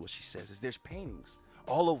notices is what she says is there's paintings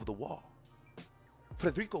all over the wall.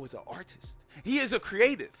 Frederico is an artist. He is a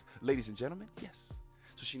creative, ladies and gentlemen. Yes.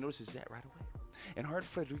 So she notices that right away. And her and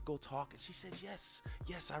Frederico talk, and she said, yes,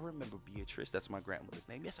 I remember Beatrice. That's my grandmother's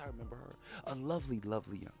name. Yes, I remember her. A lovely,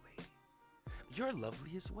 lovely young lady. You're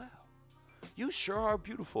lovely as well. You sure are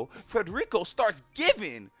beautiful. Frederico starts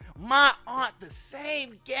giving my aunt the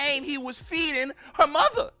same game he was feeding her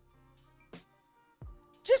mother.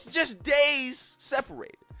 Just days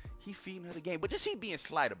separated. He feeding her the game, but just he being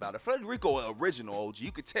slight about it. Frederico, original OG,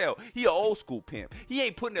 you could tell he an old school pimp. He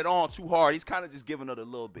ain't putting it on too hard. He's kind of just giving it a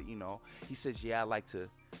little bit, you know. He says, "Yeah, I like to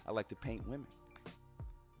paint women.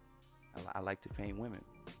 I like to paint women."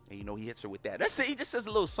 And you know, he hits her with that. That's it. He just says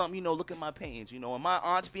a little something, you know. Look at my paintings, you know. And my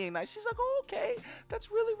aunt's being nice. She's like, "Oh, okay,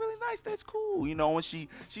 that's really, really nice. That's cool," you know. And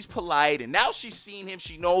she's polite, and now she's seen him.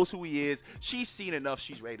 She knows who he is. She's seen enough.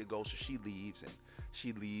 She's ready to go, so she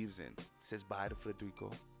leaves and says bye to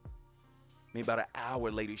Frederico. Maybe about an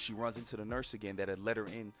hour later, she runs into the nurse again that had let her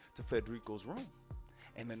in to Frederico's room.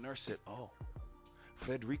 And the nurse said, oh,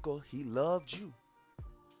 Frederico, he loved you.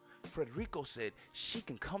 Frederico said she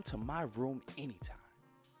can come to my room anytime.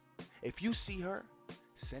 If you see her,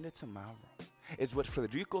 send her to my room, is what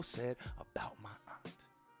Frederico said about my aunt.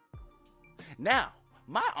 Now,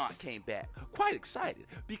 my aunt came back quite excited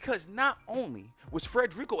because not only was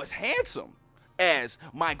Frederico as handsome as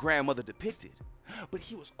my grandmother depicted, but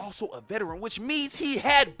he was also a veteran, which means he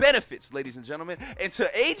had benefits, ladies and gentlemen. And to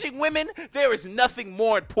aging women, there is nothing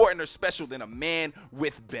more important or special than a man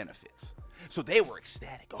with benefits. So they were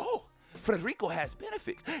ecstatic. Oh, Frederico has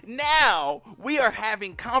benefits. Now we are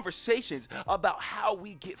having conversations about how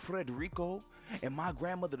we get Frederico and my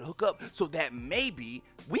grandmother to hook up so that maybe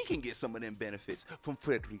we can get some of them benefits from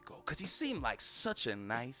Frederico, because he seemed like such a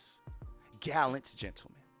nice, gallant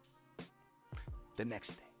gentleman. The next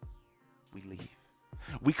day, we leave.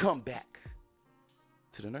 We come back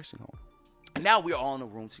to the nursing home. And now we're all in a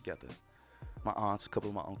room together. My aunts, a couple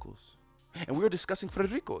of my uncles. And we were discussing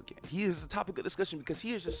Frederico again. He is a topic of discussion because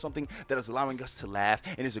he is just something that is allowing us to laugh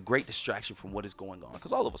and is a great distraction from what is going on.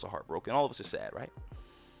 Because all of us are heartbroken. All of us are sad, right?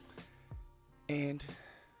 And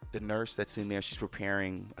the nurse that's in there, she's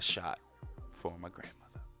preparing a shot for my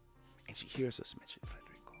grandmother. And she hears us mention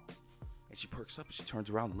Frederico. And she perks up and she turns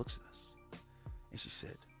around and looks at us. And she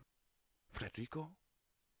said, Frederico?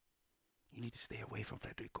 You need to stay away from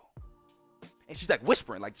Frederico. And she's like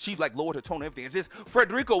whispering, like she like lowered her tone and everything. As if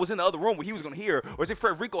Frederico was in the other room where he was going to hear, or as if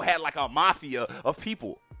Frederico had like a mafia of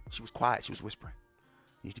people. She was quiet. She was whispering.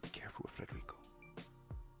 You need to be careful with Frederico.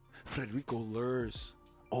 Frederico lures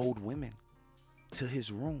old women to his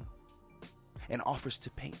room and offers to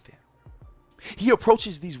paint them. He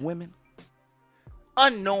approaches these women,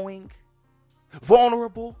 unknowing,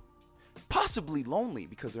 vulnerable, possibly lonely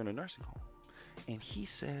because they're in a nursing home. And he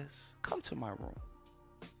says, come to my room.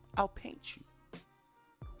 I'll paint you.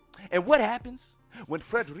 And what happens when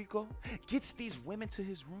Frederico gets these women to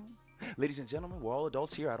his room? Ladies and gentlemen, we're all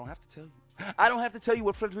adults here. I don't have to tell you. I don't have to tell you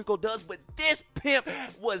what Frederico does, but this pimp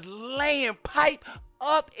was laying pipe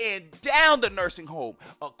up and down the nursing home,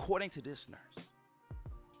 according to this nurse.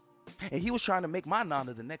 And he was trying to make my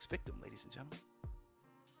nana the next victim, ladies and gentlemen.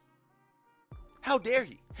 How dare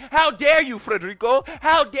he? How dare you, Frederico?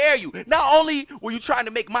 How dare you? Not only were you trying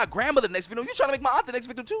to make my grandmother the next victim, you're trying to make my aunt the next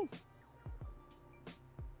victim too.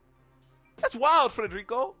 That's wild,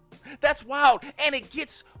 Frederico. That's wild. And it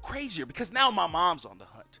gets crazier because now my mom's on the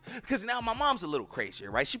hunt. Because now my mom's a little crazier,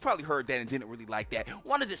 right? She probably heard that and didn't really like that.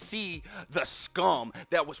 Wanted to see the scum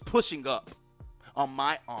that was pushing up on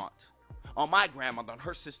my aunt, on my grandmother, on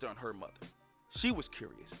her sister, on her mother. She was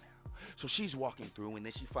curious now. So she's walking through, and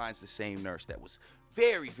then she finds the same nurse that was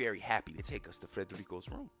very, very happy to take us to Frederico's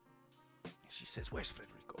room. And she says, "Where's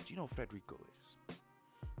Frederico? Do you know who Frederico is?"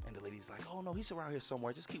 And the lady's like, "Oh, no, he's around here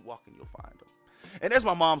somewhere. Just keep walking, you'll find him." And as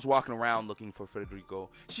my mom's walking around looking for Frederico,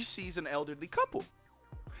 she sees an elderly couple.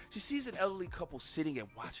 She sees an elderly couple sitting and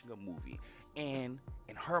watching a movie. And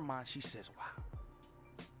in her mind, she says, "Wow,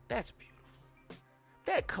 that's beautiful.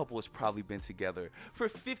 That couple has probably been together for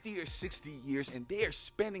 50 or 60 years, and they are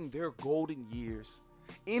spending their golden years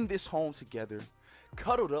in this home together,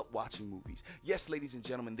 cuddled up watching movies." Yes, ladies and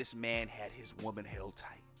gentlemen, this man had his woman held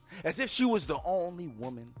tight, as if she was the only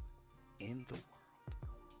woman in the world.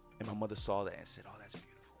 And my mother saw that and said, "Oh, that's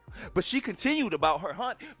beautiful." But she continued about her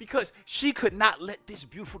hunt because she could not let this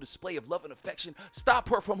beautiful display of love and affection stop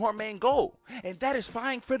her from her main goal. And that is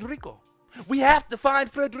find Frederico. We have to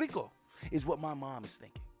find Frederico, is what my mom is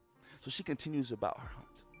thinking. So she continues about her hunt.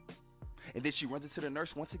 And then she runs into the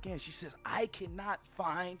nurse once again. She says, "I cannot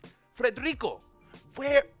find Frederico.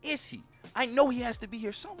 Where is he? I know he has to be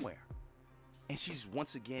here somewhere." And she's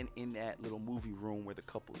once again in that little movie room where the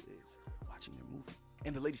couple is watching their movie.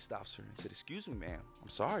 And the lady stops her and said, "Excuse me, ma'am. I'm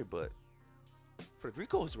sorry, but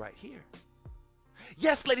Frederico is right here."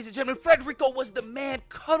 Yes, ladies and gentlemen, Frederico was the man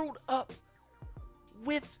cuddled up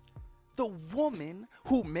with the woman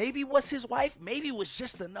who maybe was his wife, maybe was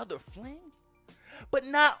just another fling. But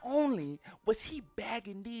not only was he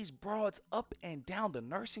bagging these broads up and down the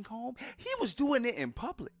nursing home, he was doing it in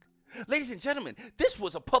public. Ladies and gentlemen, this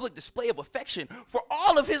was a public display of affection for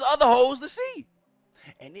all of his other hoes to see.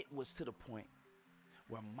 And it was to the point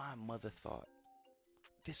where my mother thought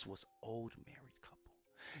this was old married couple.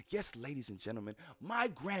 Yes, ladies and gentlemen, my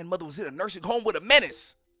grandmother was in a nursing home with a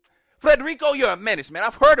menace. Frederico, you're a menace, man.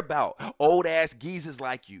 I've heard about old ass geezers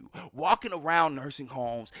like you walking around nursing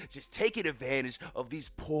homes, just taking advantage of these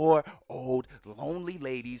poor, old, lonely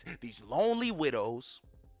ladies, these lonely widows.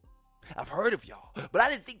 I've heard of y'all, but I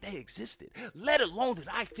didn't think they existed, let alone did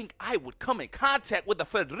I think I would come in contact with a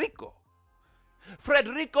Frederico.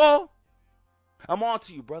 Frederico, I'm on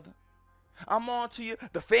to you, brother. I'm on to you.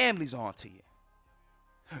 The family's on to you.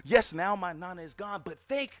 Yes, now my nana is gone, but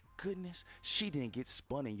thank goodness she didn't get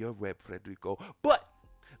spun in your web, Frederico. But,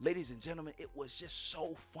 ladies and gentlemen, it was just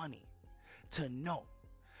so funny to know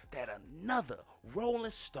that another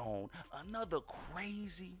Rolling Stone, another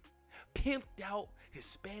crazy, pimped out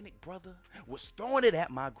Hispanic brother was throwing it at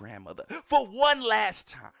my grandmother for one last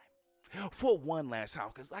time. For one last time.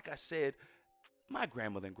 Because like I said, my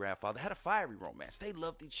grandmother and grandfather had a fiery romance. They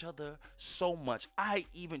loved each other so much. I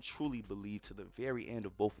even truly believe to the very end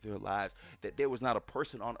of both of their lives that there was not a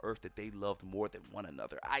person on earth that they loved more than one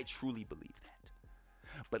another. I truly believe that.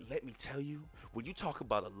 But let me tell you, when you talk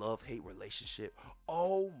about a love-hate relationship,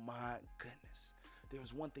 oh my goodness. There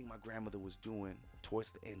was one thing my grandmother was doing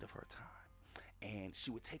towards the end of her time. And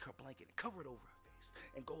she would take her blanket and cover it over her face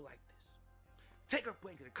and go like this. Take her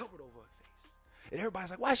blanket and cover it over her face. And everybody's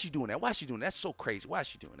like, "Why is she doing that? Why is she doing that? That's so crazy. Why is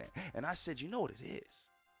she doing that?" And I said, "You know what it is?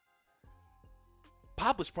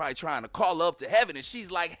 Papa's probably trying to call her up to heaven." And she's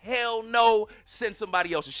like, "Hell no, send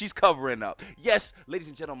somebody else." And she's covering up. Yes, ladies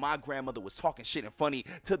and gentlemen, my grandmother was talking shit and funny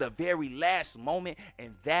to the very last moment.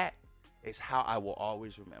 And that is how I will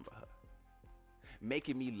always remember her.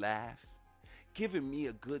 Making me laugh, giving me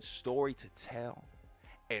a good story to tell,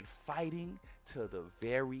 and fighting to the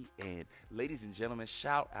very end. Ladies and gentlemen,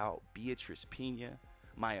 shout out Beatrice Pena,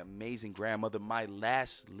 my amazing grandmother, my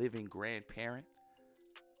last living grandparent.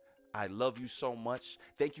 I love you so much.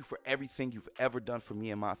 Thank you for everything you've ever done for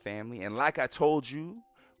me and my family. And like I told you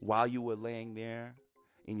while you were laying there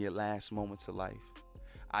in your last moments of life,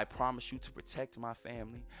 I promise you to protect my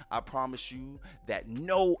family. I promise you that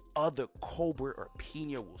no other Colbert or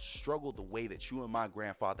Pena will struggle the way that you and my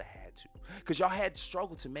grandfather had to. Because y'all had to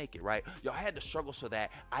struggle to make it, right? Y'all had to struggle so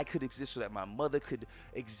that I could exist, so that my mother could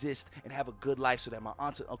exist and have a good life, so that my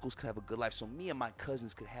aunts and uncles could have a good life, so me and my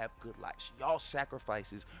cousins could have good lives. Y'all's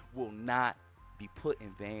sacrifices will not be put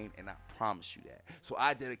in vain, and I promise you that. So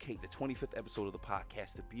I dedicate the 25th episode of the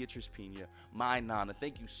podcast to Beatrice Pena, my nana.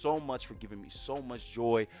 Thank you so much for giving me so much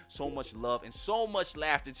joy, so much love, and so much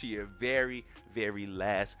laughter to your very, very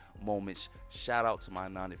last moments. Shout out to my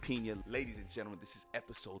nana Pena. Ladies and gentlemen, this is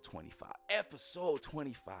episode 25. Episode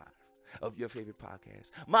 25 of your favorite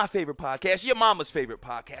podcast, my favorite podcast, your mama's favorite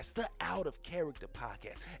podcast, the Out of Character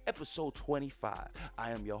Podcast, episode 25.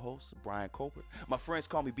 I am your host, Brian Colbert. My friends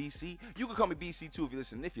call me BC. You can call me BC too if you're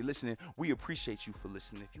listening. If you're listening, we appreciate you for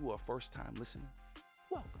listening. If you are a first-time listener,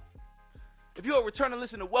 welcome. If you're a returning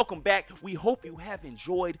listener, welcome back. We hope you have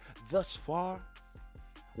enjoyed thus far.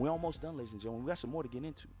 We're almost done, ladies and gentlemen. We got some more to get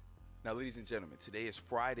into. Now, ladies and gentlemen, today is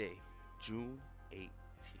Friday, June 18th,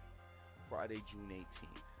 Friday, June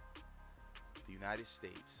 18th, the United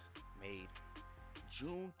States made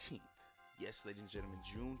Juneteenth, yes, ladies and gentlemen,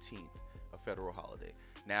 Juneteenth, a federal holiday.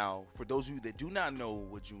 Now, for those of you that do not know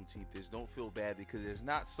what Juneteenth is, don't feel bad because it's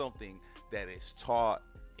not something that is taught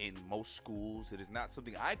in most schools. It is not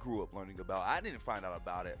something I grew up learning about. I didn't find out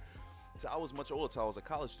about it until I was much older, until I was a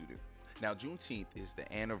college student. Now, Juneteenth is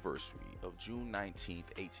the anniversary of June 19th,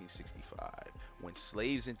 1865, when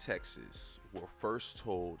slaves in Texas were first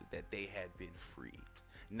told that they had been freed.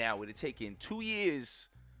 Now, it had taken 2 years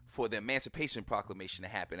for the Emancipation Proclamation to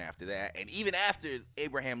happen after that. And even after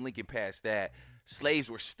Abraham Lincoln passed that, slaves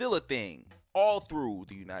were still a thing all through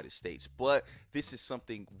the United States. But this is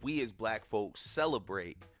something we as black folks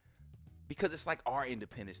celebrate because it's like our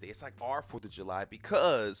Independence Day. It's like our 4th of July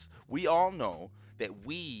because we all know that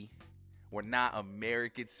we were not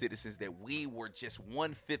American citizens, that we were just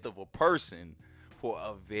 1/5 of a person for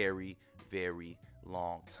a very, very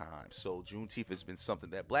long time. So Juneteenth has been something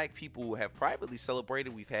that black people have privately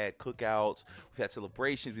celebrated. We've had cookouts, we've had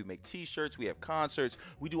celebrations, we make t-shirts, we have concerts,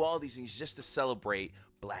 we do all these things just to celebrate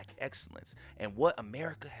black excellence. And what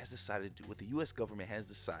America has decided to do, what the U.S. government has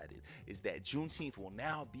decided, is that Juneteenth will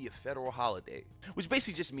now be a federal holiday, which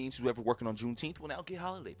basically just means whoever working on Juneteenth will now get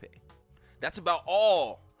holiday pay. That's about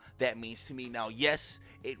all that means to me. Now, yes,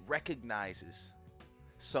 it recognizes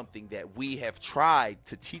something that we have tried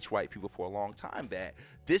to teach white people for a long time, that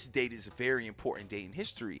this date is a very important day in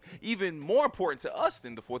history, even more important to us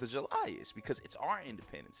than the 4th of July is, because it's our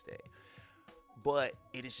Independence Day. But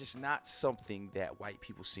it is just not something that white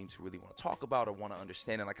people seem to really want to talk about or want to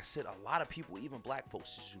understand. And like I said, a lot of people, even black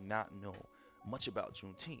folks, do not know much about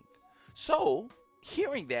Juneteenth. So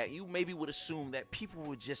hearing that, you maybe would assume that people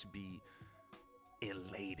would just be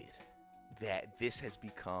elated that this has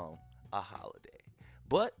become a holiday.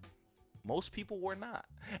 But most people were not.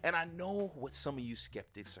 And I know what some of you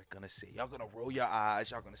skeptics are going to say. Y'all going to roll your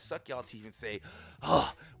eyes. Y'all going to suck y'all teeth and say,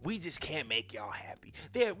 oh, we just can't make y'all happy.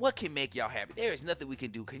 What can make y'all happy? There is nothing we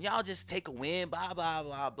can do. Can y'all just take a win? Blah, blah,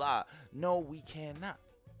 blah, blah. No, we cannot.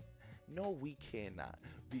 No, we cannot.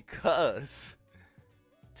 Because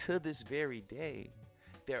to this very day,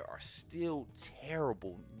 there are still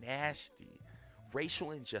terrible, nasty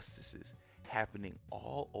racial injustices happening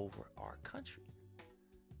all over our country.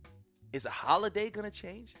 Is a holiday going to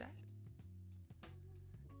change that?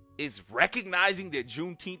 Is recognizing that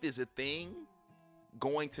Juneteenth is a thing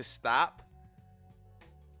going to stop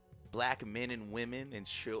black men and women and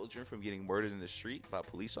children from getting murdered in the street by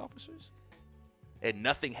police officers? And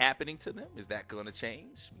nothing happening to them? Is that going to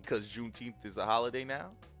change because Juneteenth is a holiday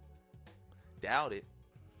now? Doubt it.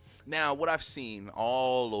 Now, what I've seen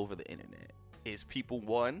all over the internet is people,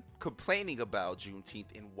 one, complaining about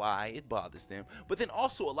Juneteenth and why it bothers them, but then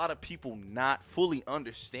also a lot of people not fully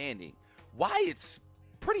understanding why it's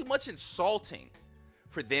pretty much insulting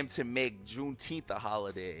for them to make Juneteenth a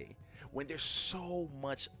holiday when there's so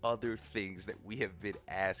much other things that we have been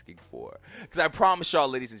asking for. Because I promise y'all,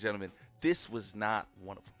 ladies and gentlemen, this was not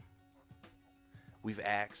one of them. We've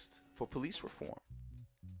asked for police reform.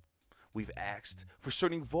 We've asked for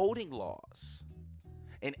certain voting laws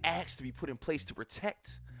and acts to be put in place to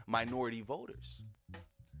protect minority voters.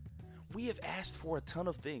 We have asked for a ton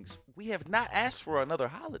of things. We have not asked for another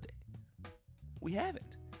holiday. We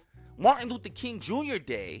haven't. Martin Luther King Jr.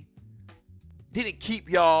 Day didn't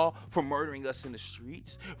keep y'all from murdering us in the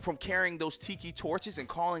streets, from carrying those tiki torches and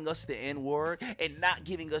calling us the N-word and not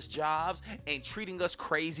giving us jobs and treating us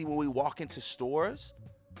crazy when we walk into stores.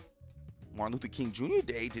 Martin Luther King Jr.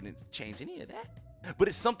 Day didn't change any of that. But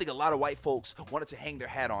it's something a lot of white folks wanted to hang their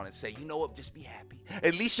hat on and say, you know what, just be happy.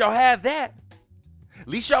 At least y'all have that. At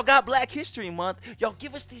least y'all got Black History Month. Y'all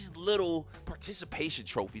give us these little participation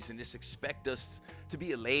trophies and just expect us to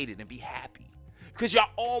be elated and be happy. Because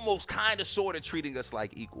y'all almost kind of sort of treating us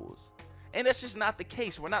like equals. And that's just not the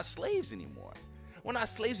case. We're not slaves anymore. We're not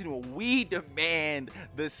slaves anymore. We demand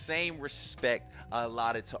the same respect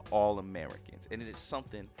allotted to all Americans. And it is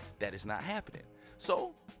something that is not happening.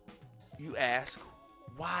 So you ask,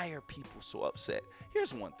 why are people so upset?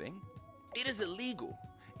 Here's one thing. It is illegal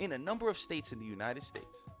in a number of states in the United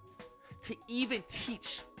States to even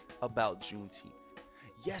teach about Juneteenth.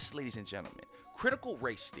 Yes, ladies and gentlemen, critical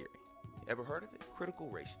race theory. Ever heard of it? Critical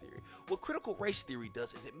race theory. What critical race theory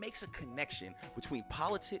does is it makes a connection between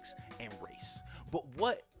politics and race. But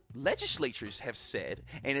what legislatures have said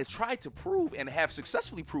and have tried to prove and have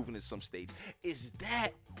successfully proven in some states is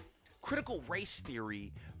that critical race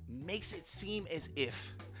theory makes it seem as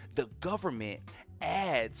if the government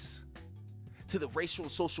adds to the racial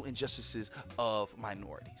and social injustices of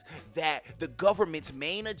minorities. That the government's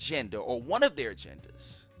main agenda, or one of their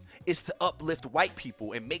agendas, is to uplift white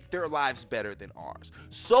people and make their lives better than ours.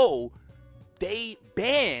 So they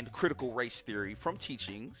banned critical race theory from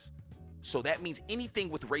teachings. So that means anything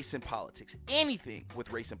with race and politics,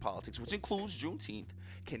 which includes Juneteenth,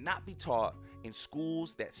 cannot be taught in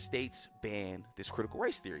schools that states ban this critical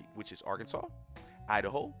race theory, which is Arkansas,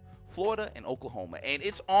 Idaho, Florida, and Oklahoma. And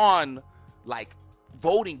it's on like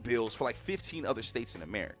voting bills for like 15 other states in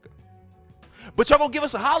America. But y'all gonna give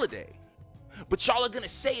us a holiday. But y'all are gonna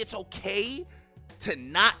say it's okay to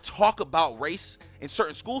not talk about race in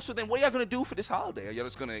certain schools. So then what are y'all gonna do for this holiday? Are y'all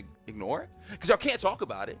just gonna ignore it? Because y'all can't talk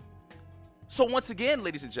about it. So once again,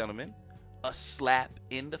 ladies and gentlemen, a slap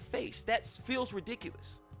in the face. That feels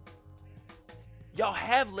ridiculous. Y'all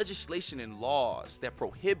have legislation and laws that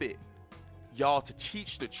prohibit y'all to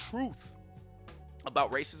teach the truth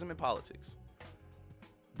about racism and politics.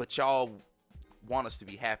 But y'all want us to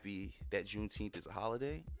be happy that Juneteenth is a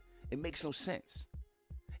holiday? It makes no sense.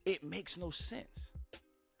 It makes no sense.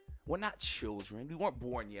 We're not children. We weren't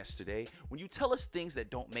born yesterday. When you tell us things that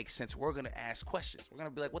don't make sense, we're going to ask questions. We're going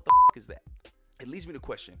to be like, what the is that? It leads me to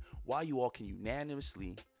question why you all can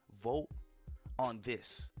unanimously vote on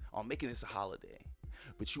this, on making this a holiday,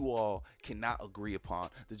 but you all cannot agree upon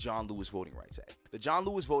the John Lewis Voting Rights Act. The John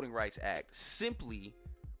Lewis Voting Rights Act simply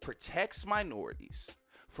protects minorities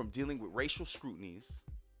from dealing with racial scrutinies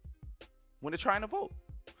when they're trying to vote,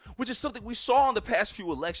 which is something we saw in the past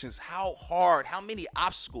few elections, how many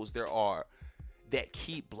obstacles there are that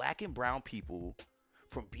keep black and brown people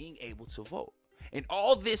from being able to vote. And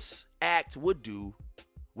all this act would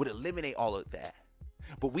eliminate all of that.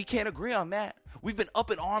 But we can't agree on that. We've been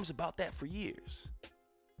up in arms about that for years.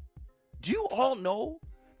 Do you all know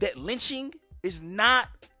that lynching is not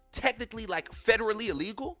technically like federally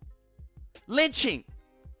illegal? Lynching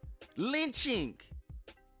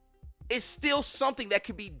is still something that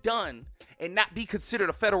can be done and not be considered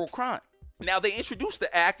a federal crime. Now, they introduced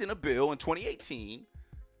the act in a bill in 2018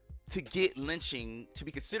 to get lynching to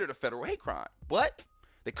be considered a federal hate crime, but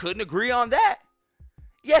they couldn't agree on that.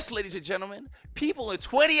 Yes, ladies and gentlemen, people in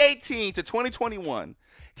 2018 to 2021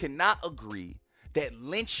 cannot agree that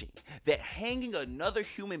lynching, that hanging another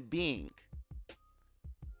human being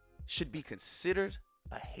should be considered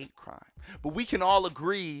a hate crime. But we can all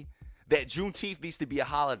agree that Juneteenth needs to be a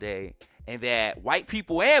holiday and that white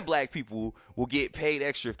people and black people will get paid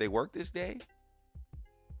extra if they work this day.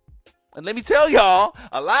 And let me tell y'all,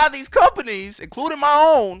 a lot of these companies, including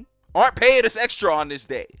my own, aren't paying us extra on this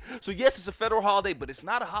day. So yes, it's a federal holiday, but it's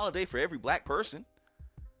not a holiday for every black person.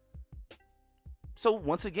 So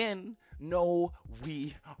once again, no,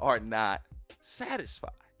 we are not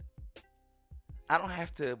satisfied. I don't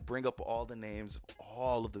have to bring up all the names of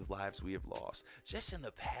all of the lives we have lost just in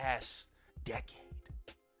the past decade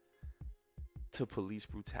to police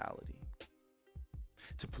brutality,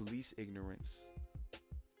 to police ignorance,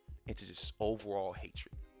 and to just overall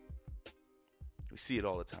hatred. We see it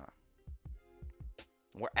all the time.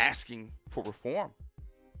 We're asking for reform.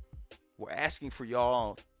 We're asking for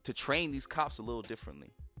y'all to train these cops a little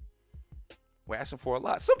differently. We're asking for a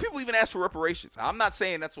lot. Some people even ask for reparations. I'm not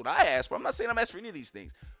saying that's what I asked for. I'm not saying I'm asking for any of these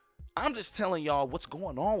things. I'm just telling y'all what's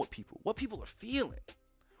going on with people, what people are feeling,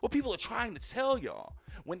 what people are trying to tell y'all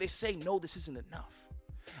when they say, no, this isn't enough.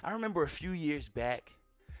 I remember a few years back,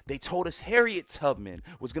 they told us Harriet Tubman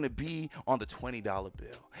was going to be on the $20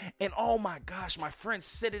 bill. And oh my gosh, my friends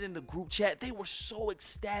said it in the group chat. They were so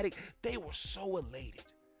ecstatic. They were so elated.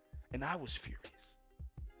 And I was furious.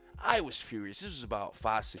 This was about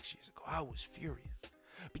 5-6 years ago. I was furious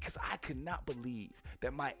because I could not believe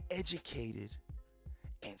that my educated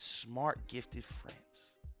and smart, gifted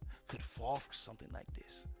friends could fall for something like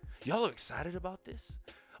this. Y'all are excited about this?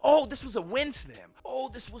 Oh, this was a win to them. Oh,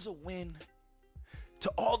 this was a win to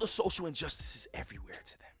all the social injustices everywhere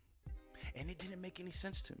to them. And it didn't make any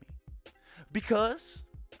sense to me because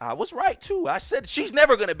I was right too. I said she's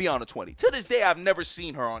never going to be on a 20. To this day, I've never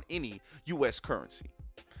seen her on any U.S. currency.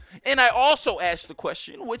 And I also asked the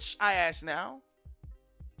question, which I ask now,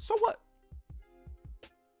 so what?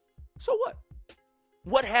 So what?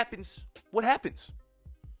 What happens? What happens?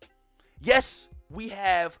 Yes, we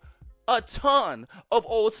have a ton of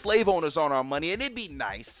old slave owners on our money, and it'd be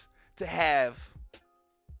nice to have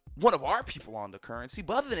one of our people on the currency.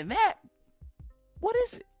 But other than that, what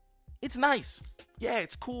is it? It's nice. Yeah,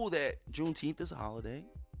 it's cool that Juneteenth is a holiday,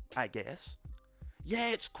 I guess. Yeah,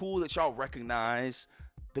 it's cool that y'all recognize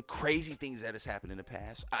the crazy things that has happened in the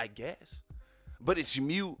past, I guess. But it's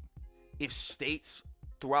mute if states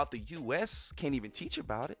throughout the U.S. can't even teach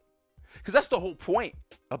about it. Because that's the whole point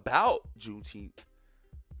about Juneteenth.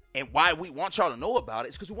 And why we want y'all to know about it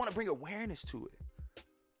is because we want to bring awareness to it.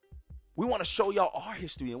 We want to show y'all our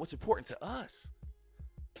history and what's important to us.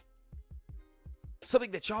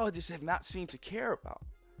 Something that y'all just have not seemed to care about.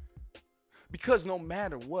 Because no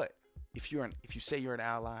matter what, if you say you're an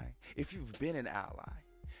ally, if you've been an ally,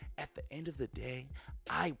 at the end of the day,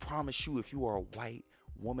 I promise you, if you are a white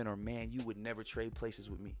woman or man, you would never trade places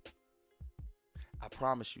with me. I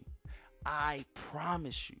promise you. I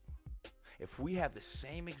promise you. If we have the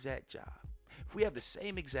same exact job, if we have the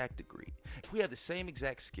same exact degree, if we have the same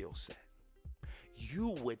exact skill set, you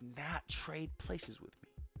would not trade places with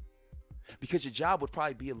me. Because your job would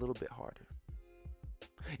probably be a little bit harder.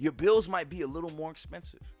 Your bills might be a little more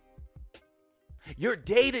expensive. Your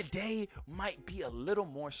day-to-day might be a little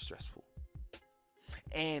more stressful.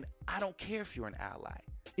 And I don't care if you're an ally.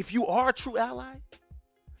 If you are a true ally,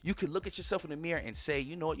 you can look at yourself in the mirror and say,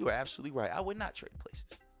 you know what, you are absolutely right. I would not trade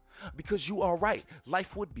places. Because you are right.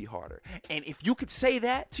 Life would be harder. And if you could say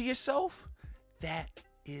that to yourself, that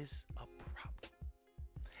is a problem.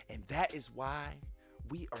 And that is why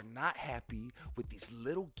we are not happy with these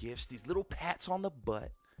little gifts, these little pats on the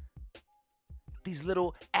butt, these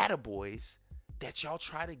little attaboys that y'all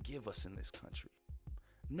try to give us in this country.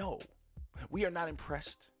 No, we are not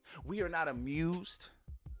impressed. We are not amused.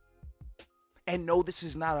 And no, this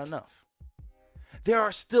is not enough. There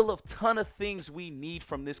are still a ton of things we need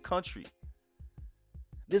from this country.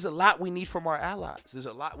 There's a lot we need from our allies. There's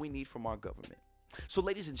a lot we need from our government. So,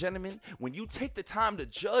 ladies and gentlemen, when you take the time to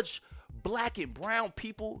judge black and brown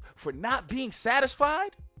people for not being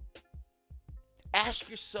satisfied, ask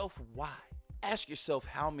yourself why. Ask yourself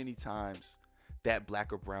how many times that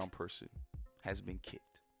black or brown person has been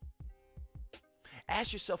kicked.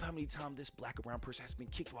 Ask yourself how many times this black or brown person has been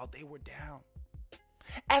kicked while they were down.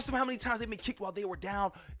 Ask them how many times they've been kicked while they were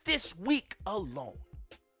down this week alone.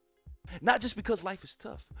 Not just because life is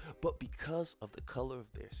tough, but because of the color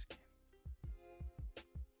of their skin.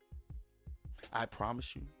 I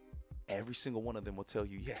promise you, every single one of them will tell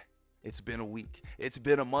you, yeah, it's been a week, it's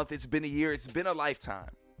been a month, it's been a year, it's been a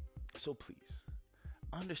lifetime. So please,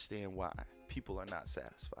 understand why people are not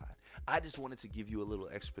satisfied. I just wanted to give you a little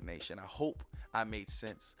explanation. I hope I made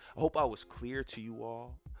sense. I hope I was clear to you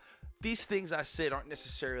all. These things I said aren't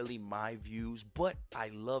necessarily my views, but I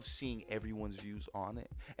love seeing everyone's views on it.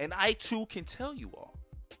 And I too can tell you all.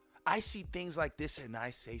 I see things like this and I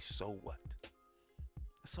say, so what?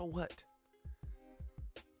 So what?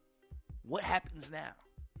 What happens now?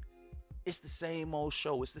 It's the same old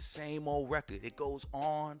show. It's the same old record. It goes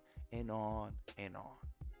on and on and on.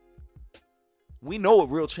 We know what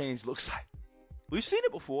real change looks like. We've seen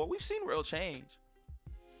it before. We've seen real change.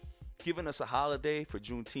 Giving us a holiday for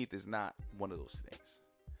Juneteenth is not one of those things.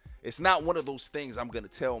 It's not one of those things I'm going to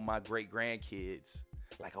tell my great-grandkids,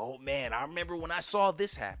 like, oh, man, I remember when I saw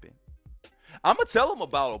this happen. I'm going to tell them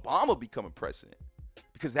about Obama becoming president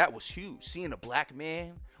because that was huge. Seeing a black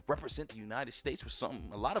man represent the United States was something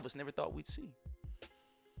a lot of us never thought we'd see.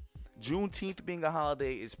 Juneteenth being a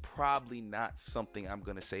holiday is probably not something I'm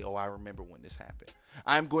going to say, oh, I remember when this happened.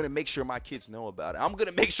 I'm going to make sure my kids know about it. I'm going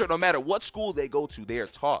to make sure no matter what school they go to, they are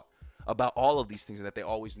taught about all of these things and that they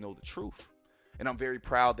always know the truth. And I'm very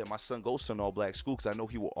proud that my son goes to an all-black school because I know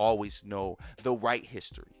he will always know the right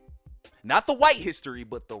history. Not the white history,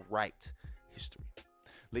 but the right history.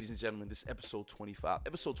 Ladies and gentlemen, this is episode 25.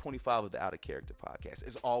 Episode 25 of the Out of Character podcast.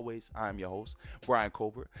 As always, I'm your host, Brian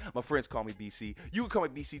Colbert. My friends call me BC. You can call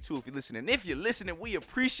me BC too if you're listening. If you're listening, we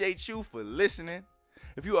appreciate you for listening.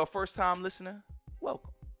 If you are a first-time listener, welcome.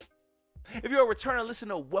 If you're a returning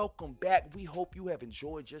listener, welcome back. We hope you have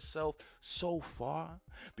enjoyed yourself so far.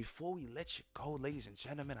 Before we let you go, ladies and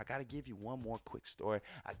gentlemen, I got to give you one more quick story.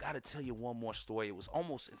 I got to tell you one more story. It was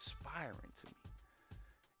almost inspiring to me.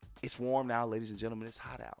 It's warm now, ladies and gentlemen. It's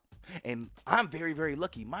hot out. And I'm very, very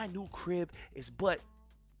lucky. My new crib is but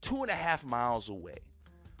 2.5 miles away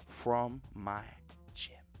from my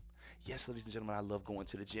gym. Yes, ladies and gentlemen, I love going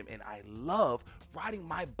to the gym. And I love riding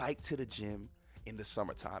my bike to the gym in the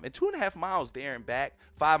summertime. And 2.5 miles there and back,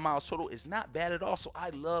 5 miles total is not bad at all. So I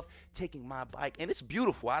love taking my bike. And it's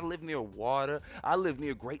beautiful. I live near water. I live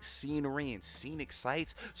near great scenery and scenic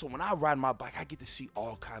sites. So when I ride my bike, I get to see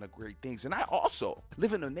all kind of great things. And I also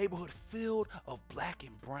live in a neighborhood filled of black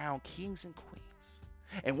and brown kings and queens.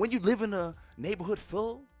 And when you live in a neighborhood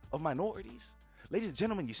full of minorities, ladies and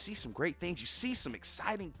gentlemen, you see some great things. You see some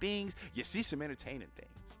exciting things. You see some entertaining things.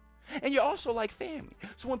 And you're also like family.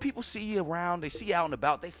 So when people see you around, they see you out and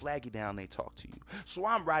about, they flag you down, they talk to you. So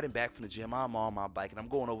I'm riding back from the gym, I'm on my bike, and I'm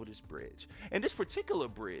going over this bridge. And this particular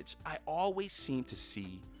bridge, I always seem to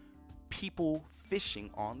see people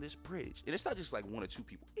fishing on this bridge. And it's not just like one or two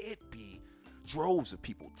people. It be droves of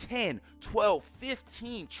people, 10, 12,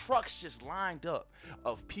 15 trucks just lined up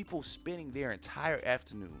of people spending their entire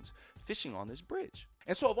afternoons fishing on this bridge.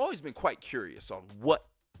 And so I've always been quite curious on what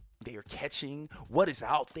they are catching, what is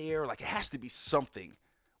out there. Like, it has to be something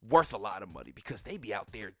worth a lot of money because they be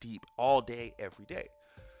out there deep all day, every day.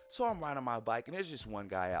 So I'm riding my bike, and there's just one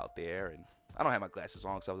guy out there, and I don't have my glasses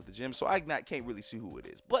on because I was at the gym, so I can't really see who it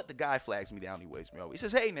is. But the guy flags me down. He waves me over. He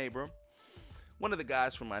says, "Hey, neighbor." One of the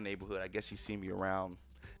guys from my neighborhood, I guess he seen me around.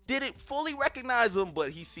 Didn't fully recognize him, but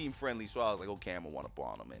he seemed friendly, so I was like, okay, I'm going to one up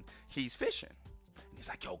on him. And he's fishing. And he's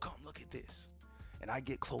like, "Yo, come look at this." And I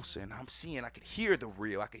get closer, and I could hear the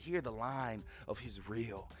reel. I could hear the line of his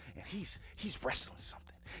reel. And he's wrestling something.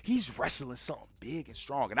 He's wrestling something big and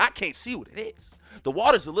strong, and I can't see what it is. The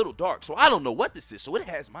water's a little dark, so I don't know what this is. So it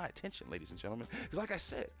has my attention, ladies and gentlemen. Because like I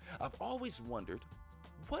said, I've always wondered,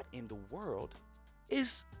 what in the world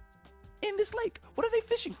is in this lake? What are they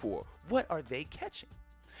fishing for? What are they catching?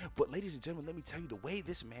 But ladies and gentlemen, let me tell you, the way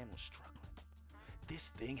this man was struggling,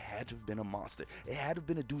 this thing had to have been a monster. It had to have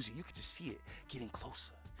been a doozy. You could just see it getting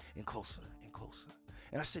closer and closer and closer.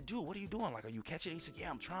 And I said, "Dude, what are you doing? Like, are you catching it?" He said, "Yeah,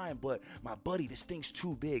 I'm trying, but my buddy, this thing's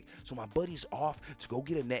too big." So my buddy's off to go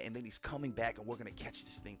get a net, and then he's coming back, and we're going to catch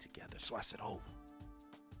this thing together. So I said, "Oh,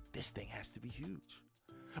 this thing has to be huge."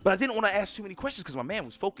 But I didn't want to ask too many questions because my man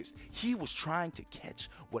was focused. He was trying to catch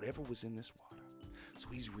whatever was in this water. So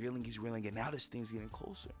he's reeling, and now this thing's getting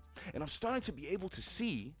closer. And I'm starting to be able to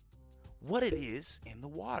see what it is in the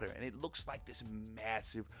water. And it looks like this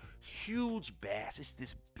massive, huge bass. It's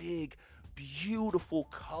this big, beautiful,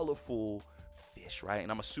 colorful fish, right?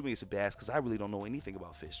 And I'm assuming it's a bass because I really don't know anything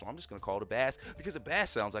about fish. So I'm just going to call it a bass because a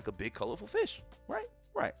bass sounds like a big, colorful fish, right?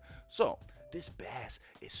 Right. So this bass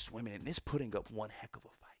is swimming, and it's putting up one heck of a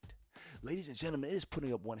fight. Ladies and gentlemen, it is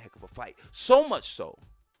putting up one heck of a fight. So much so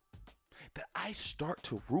that I start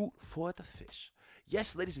to root for the fish.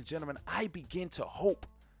 Yes, ladies and gentlemen, I begin to hope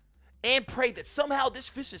and pray that somehow this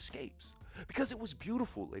fish escapes. Because it was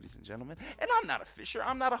beautiful, ladies and gentlemen. And I'm not a fisher.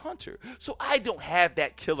 I'm not a hunter. So I don't have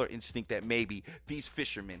that killer instinct that maybe these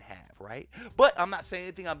fishermen have, right? But I'm not saying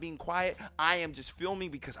anything. I'm being quiet. I am just filming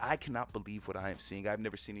because I cannot believe what I am seeing. I've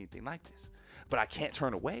never seen anything like this. But I can't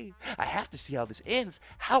turn away. I have to see how this ends.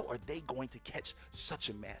 How are they going to catch such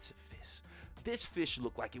a massive fish? This fish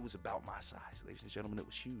looked like it was about my size, ladies and gentlemen. It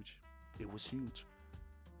was huge. It was huge.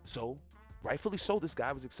 So, rightfully so, this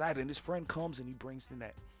guy was excited. And his friend comes and he brings the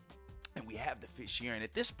net. And we have the fish here, and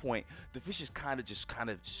at this point, the fish is kind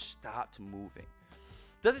of stopped moving.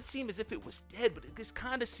 Doesn't seem as if it was dead, but this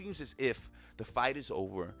kind of seems as if the fight is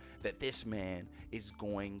over, that this man is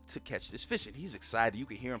going to catch this fish. And he's excited. You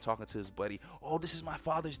can hear him talking to his buddy. "Oh, this is my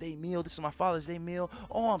Father's Day meal. This is my Father's Day meal.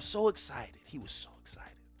 Oh, I'm so excited." He was so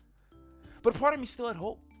excited. But part of me still had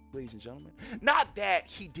hope, ladies and gentlemen. Not that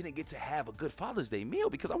he didn't get to have a good Father's Day meal,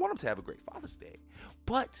 because I want him to have a great Father's Day.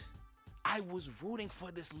 But I was rooting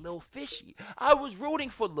for this little fishy. I was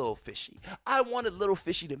rooting for little fishy. I wanted little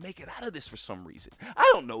fishy to make it out of this for some reason. I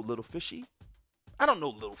don't know little fishy. I don't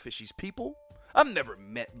know little fishy's people. I've never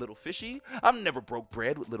met little fishy. I've never broke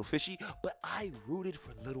bread with little fishy. But I rooted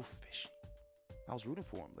for little fishy. I was rooting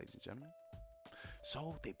for him, ladies and gentlemen.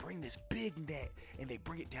 So they bring this big net and they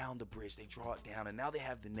bring it down the bridge. They draw it down, and now they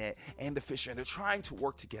have the net and the fisher, and they're trying to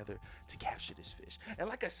work together to capture this fish. And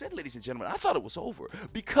like I said, ladies and gentlemen, I thought it was over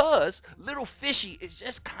because little fishy is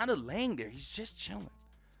just kind of laying there. He's just chilling.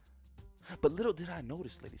 But little did I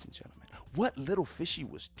notice, ladies and gentlemen, what little fishy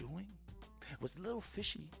was doing was little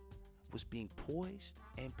fishy was being poised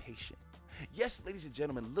and patient. Yes, ladies and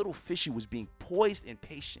gentlemen, little fishy was being poised and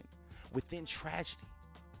patient within tragedy.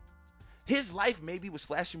 His life maybe was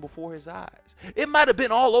flashing before his eyes. It might have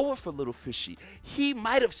been all over for little fishy. He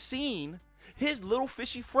might have seen his little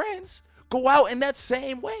fishy friends go out in that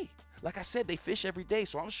same way. Like I said, they fish every day,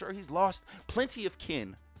 so I'm sure he's lost plenty of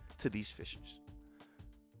kin to these fishers.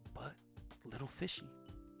 But little fishy,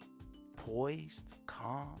 poised,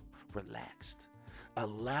 calm, relaxed,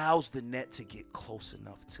 allows the net to get close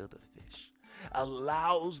enough to the fish.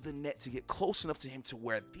 Allows the net to get close enough to him to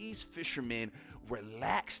where these fishermen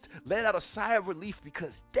relaxed, let out a sigh of relief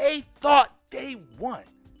because they thought they won.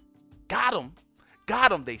 Got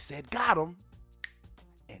him, they said, got him.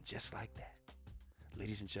 And just like that,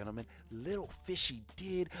 ladies and gentlemen, little fishy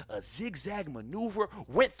did a zigzag maneuver,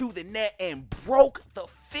 went through the net and broke the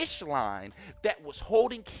fish line that was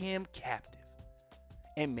holding him captive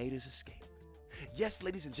and made his escape. Yes,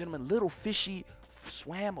 ladies and gentlemen, little fishy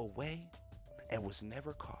swam away and was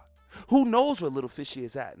never caught. Who knows where little fishy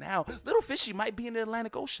is at now? Little fishy might be in the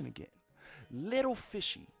Atlantic Ocean again. Little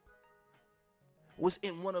fishy was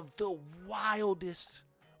in one of the wildest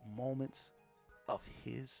moments of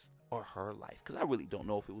his or her life. Because I really don't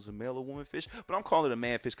know if it was a male or woman fish, but I'm calling it a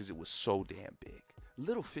man fish because it was so damn big.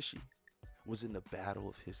 Little Fishy was in the battle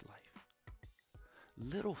of his life.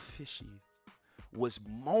 Little Fishy was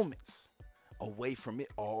moments away from it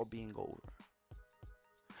all being over.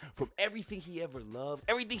 From everything he ever loved,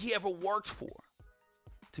 everything he ever worked for,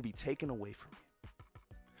 to be taken away from him.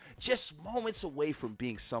 Just moments away from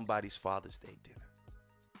being somebody's Father's Day dinner.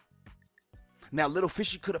 Now, Little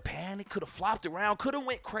Fishy could have panicked, could have flopped around, could have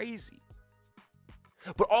went crazy.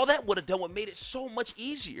 But all that would have done what made it so much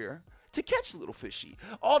easier to catch Little Fishy.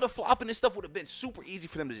 All the flopping and stuff would have been super easy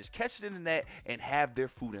for them to just catch it in the net and have their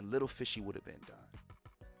food, and Little Fishy would have been done.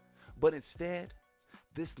 But instead,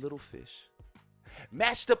 this little fish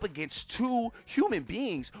matched up against two human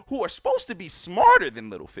beings who are supposed to be smarter than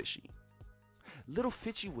Little Fishy. Little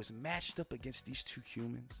Fishy was matched up against these two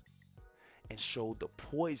humans and showed the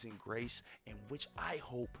poise and grace in which I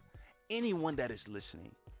hope anyone that is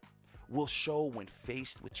listening will show when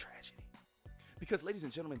faced with tragedy. Because, ladies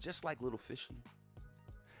and gentlemen, just like Little Fishy,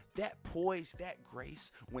 that poise, that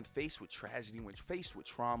grace, when faced with tragedy, when faced with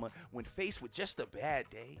trauma, when faced with just a bad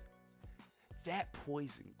day, that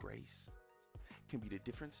poise and grace can be the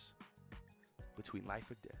difference between life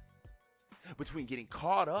or death, between getting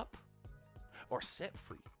caught up or set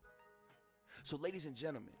free. So, ladies and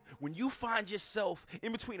gentlemen, when you find yourself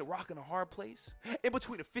in between a rock and a hard place, in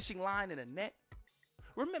between a fishing line and a net,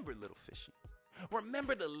 remember Little Fishy.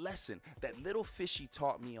 Remember the lesson that Little Fishy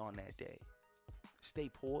taught me on that day. Stay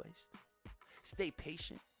poised, stay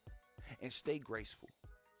patient, and stay graceful.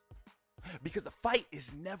 Because the fight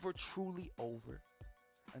is never truly over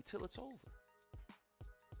until it's over.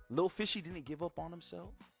 Little Fishy didn't give up on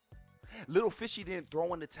himself. Little Fishy didn't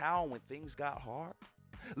throw in the towel when things got hard.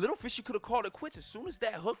 Little Fishy could have called it quits as soon as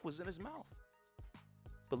that hook was in his mouth.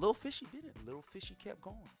 But Little Fishy didn't. Little Fishy kept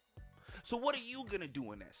going. So what are you going to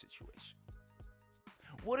do in that situation?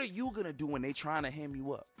 What are you going to do when they trying to hem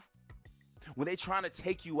you up? When they trying to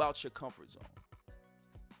take you out your comfort zone?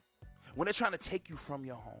 When they're trying to take you from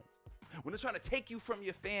your home? When they're trying to take you from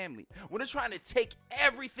your family? When they're trying to take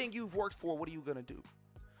everything you've worked for, what are you going to do?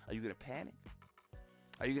 Are you going to panic?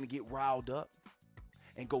 Are you going to get riled up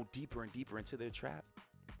and go deeper and deeper into their trap?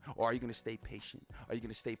 Or are you going to stay patient? Are you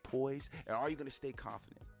going to stay poised? And are you going to stay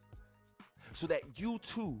confident? So that you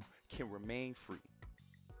too can remain free.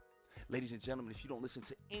 Ladies and gentlemen, if you don't listen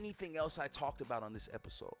to anything else I talked about on this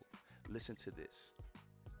episode, listen to this.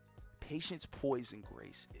 Patience, poise, and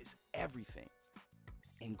grace is everything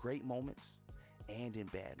in great moments and in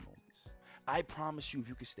bad moments. I promise you, if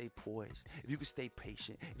you can stay poised, if you can stay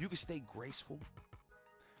patient, if you can stay graceful,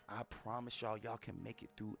 I promise y'all can make it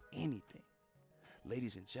through anything.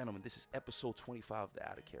 Ladies and gentlemen, this is episode 25 of the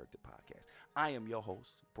Out of Character Podcast. I am your host,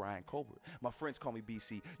 Brian Colbert. My friends call me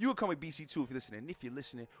BC. You can call me BC too if you're listening. And if you're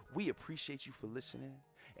listening, we appreciate you for listening.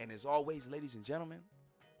 And as always, ladies and gentlemen,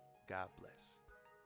 God bless.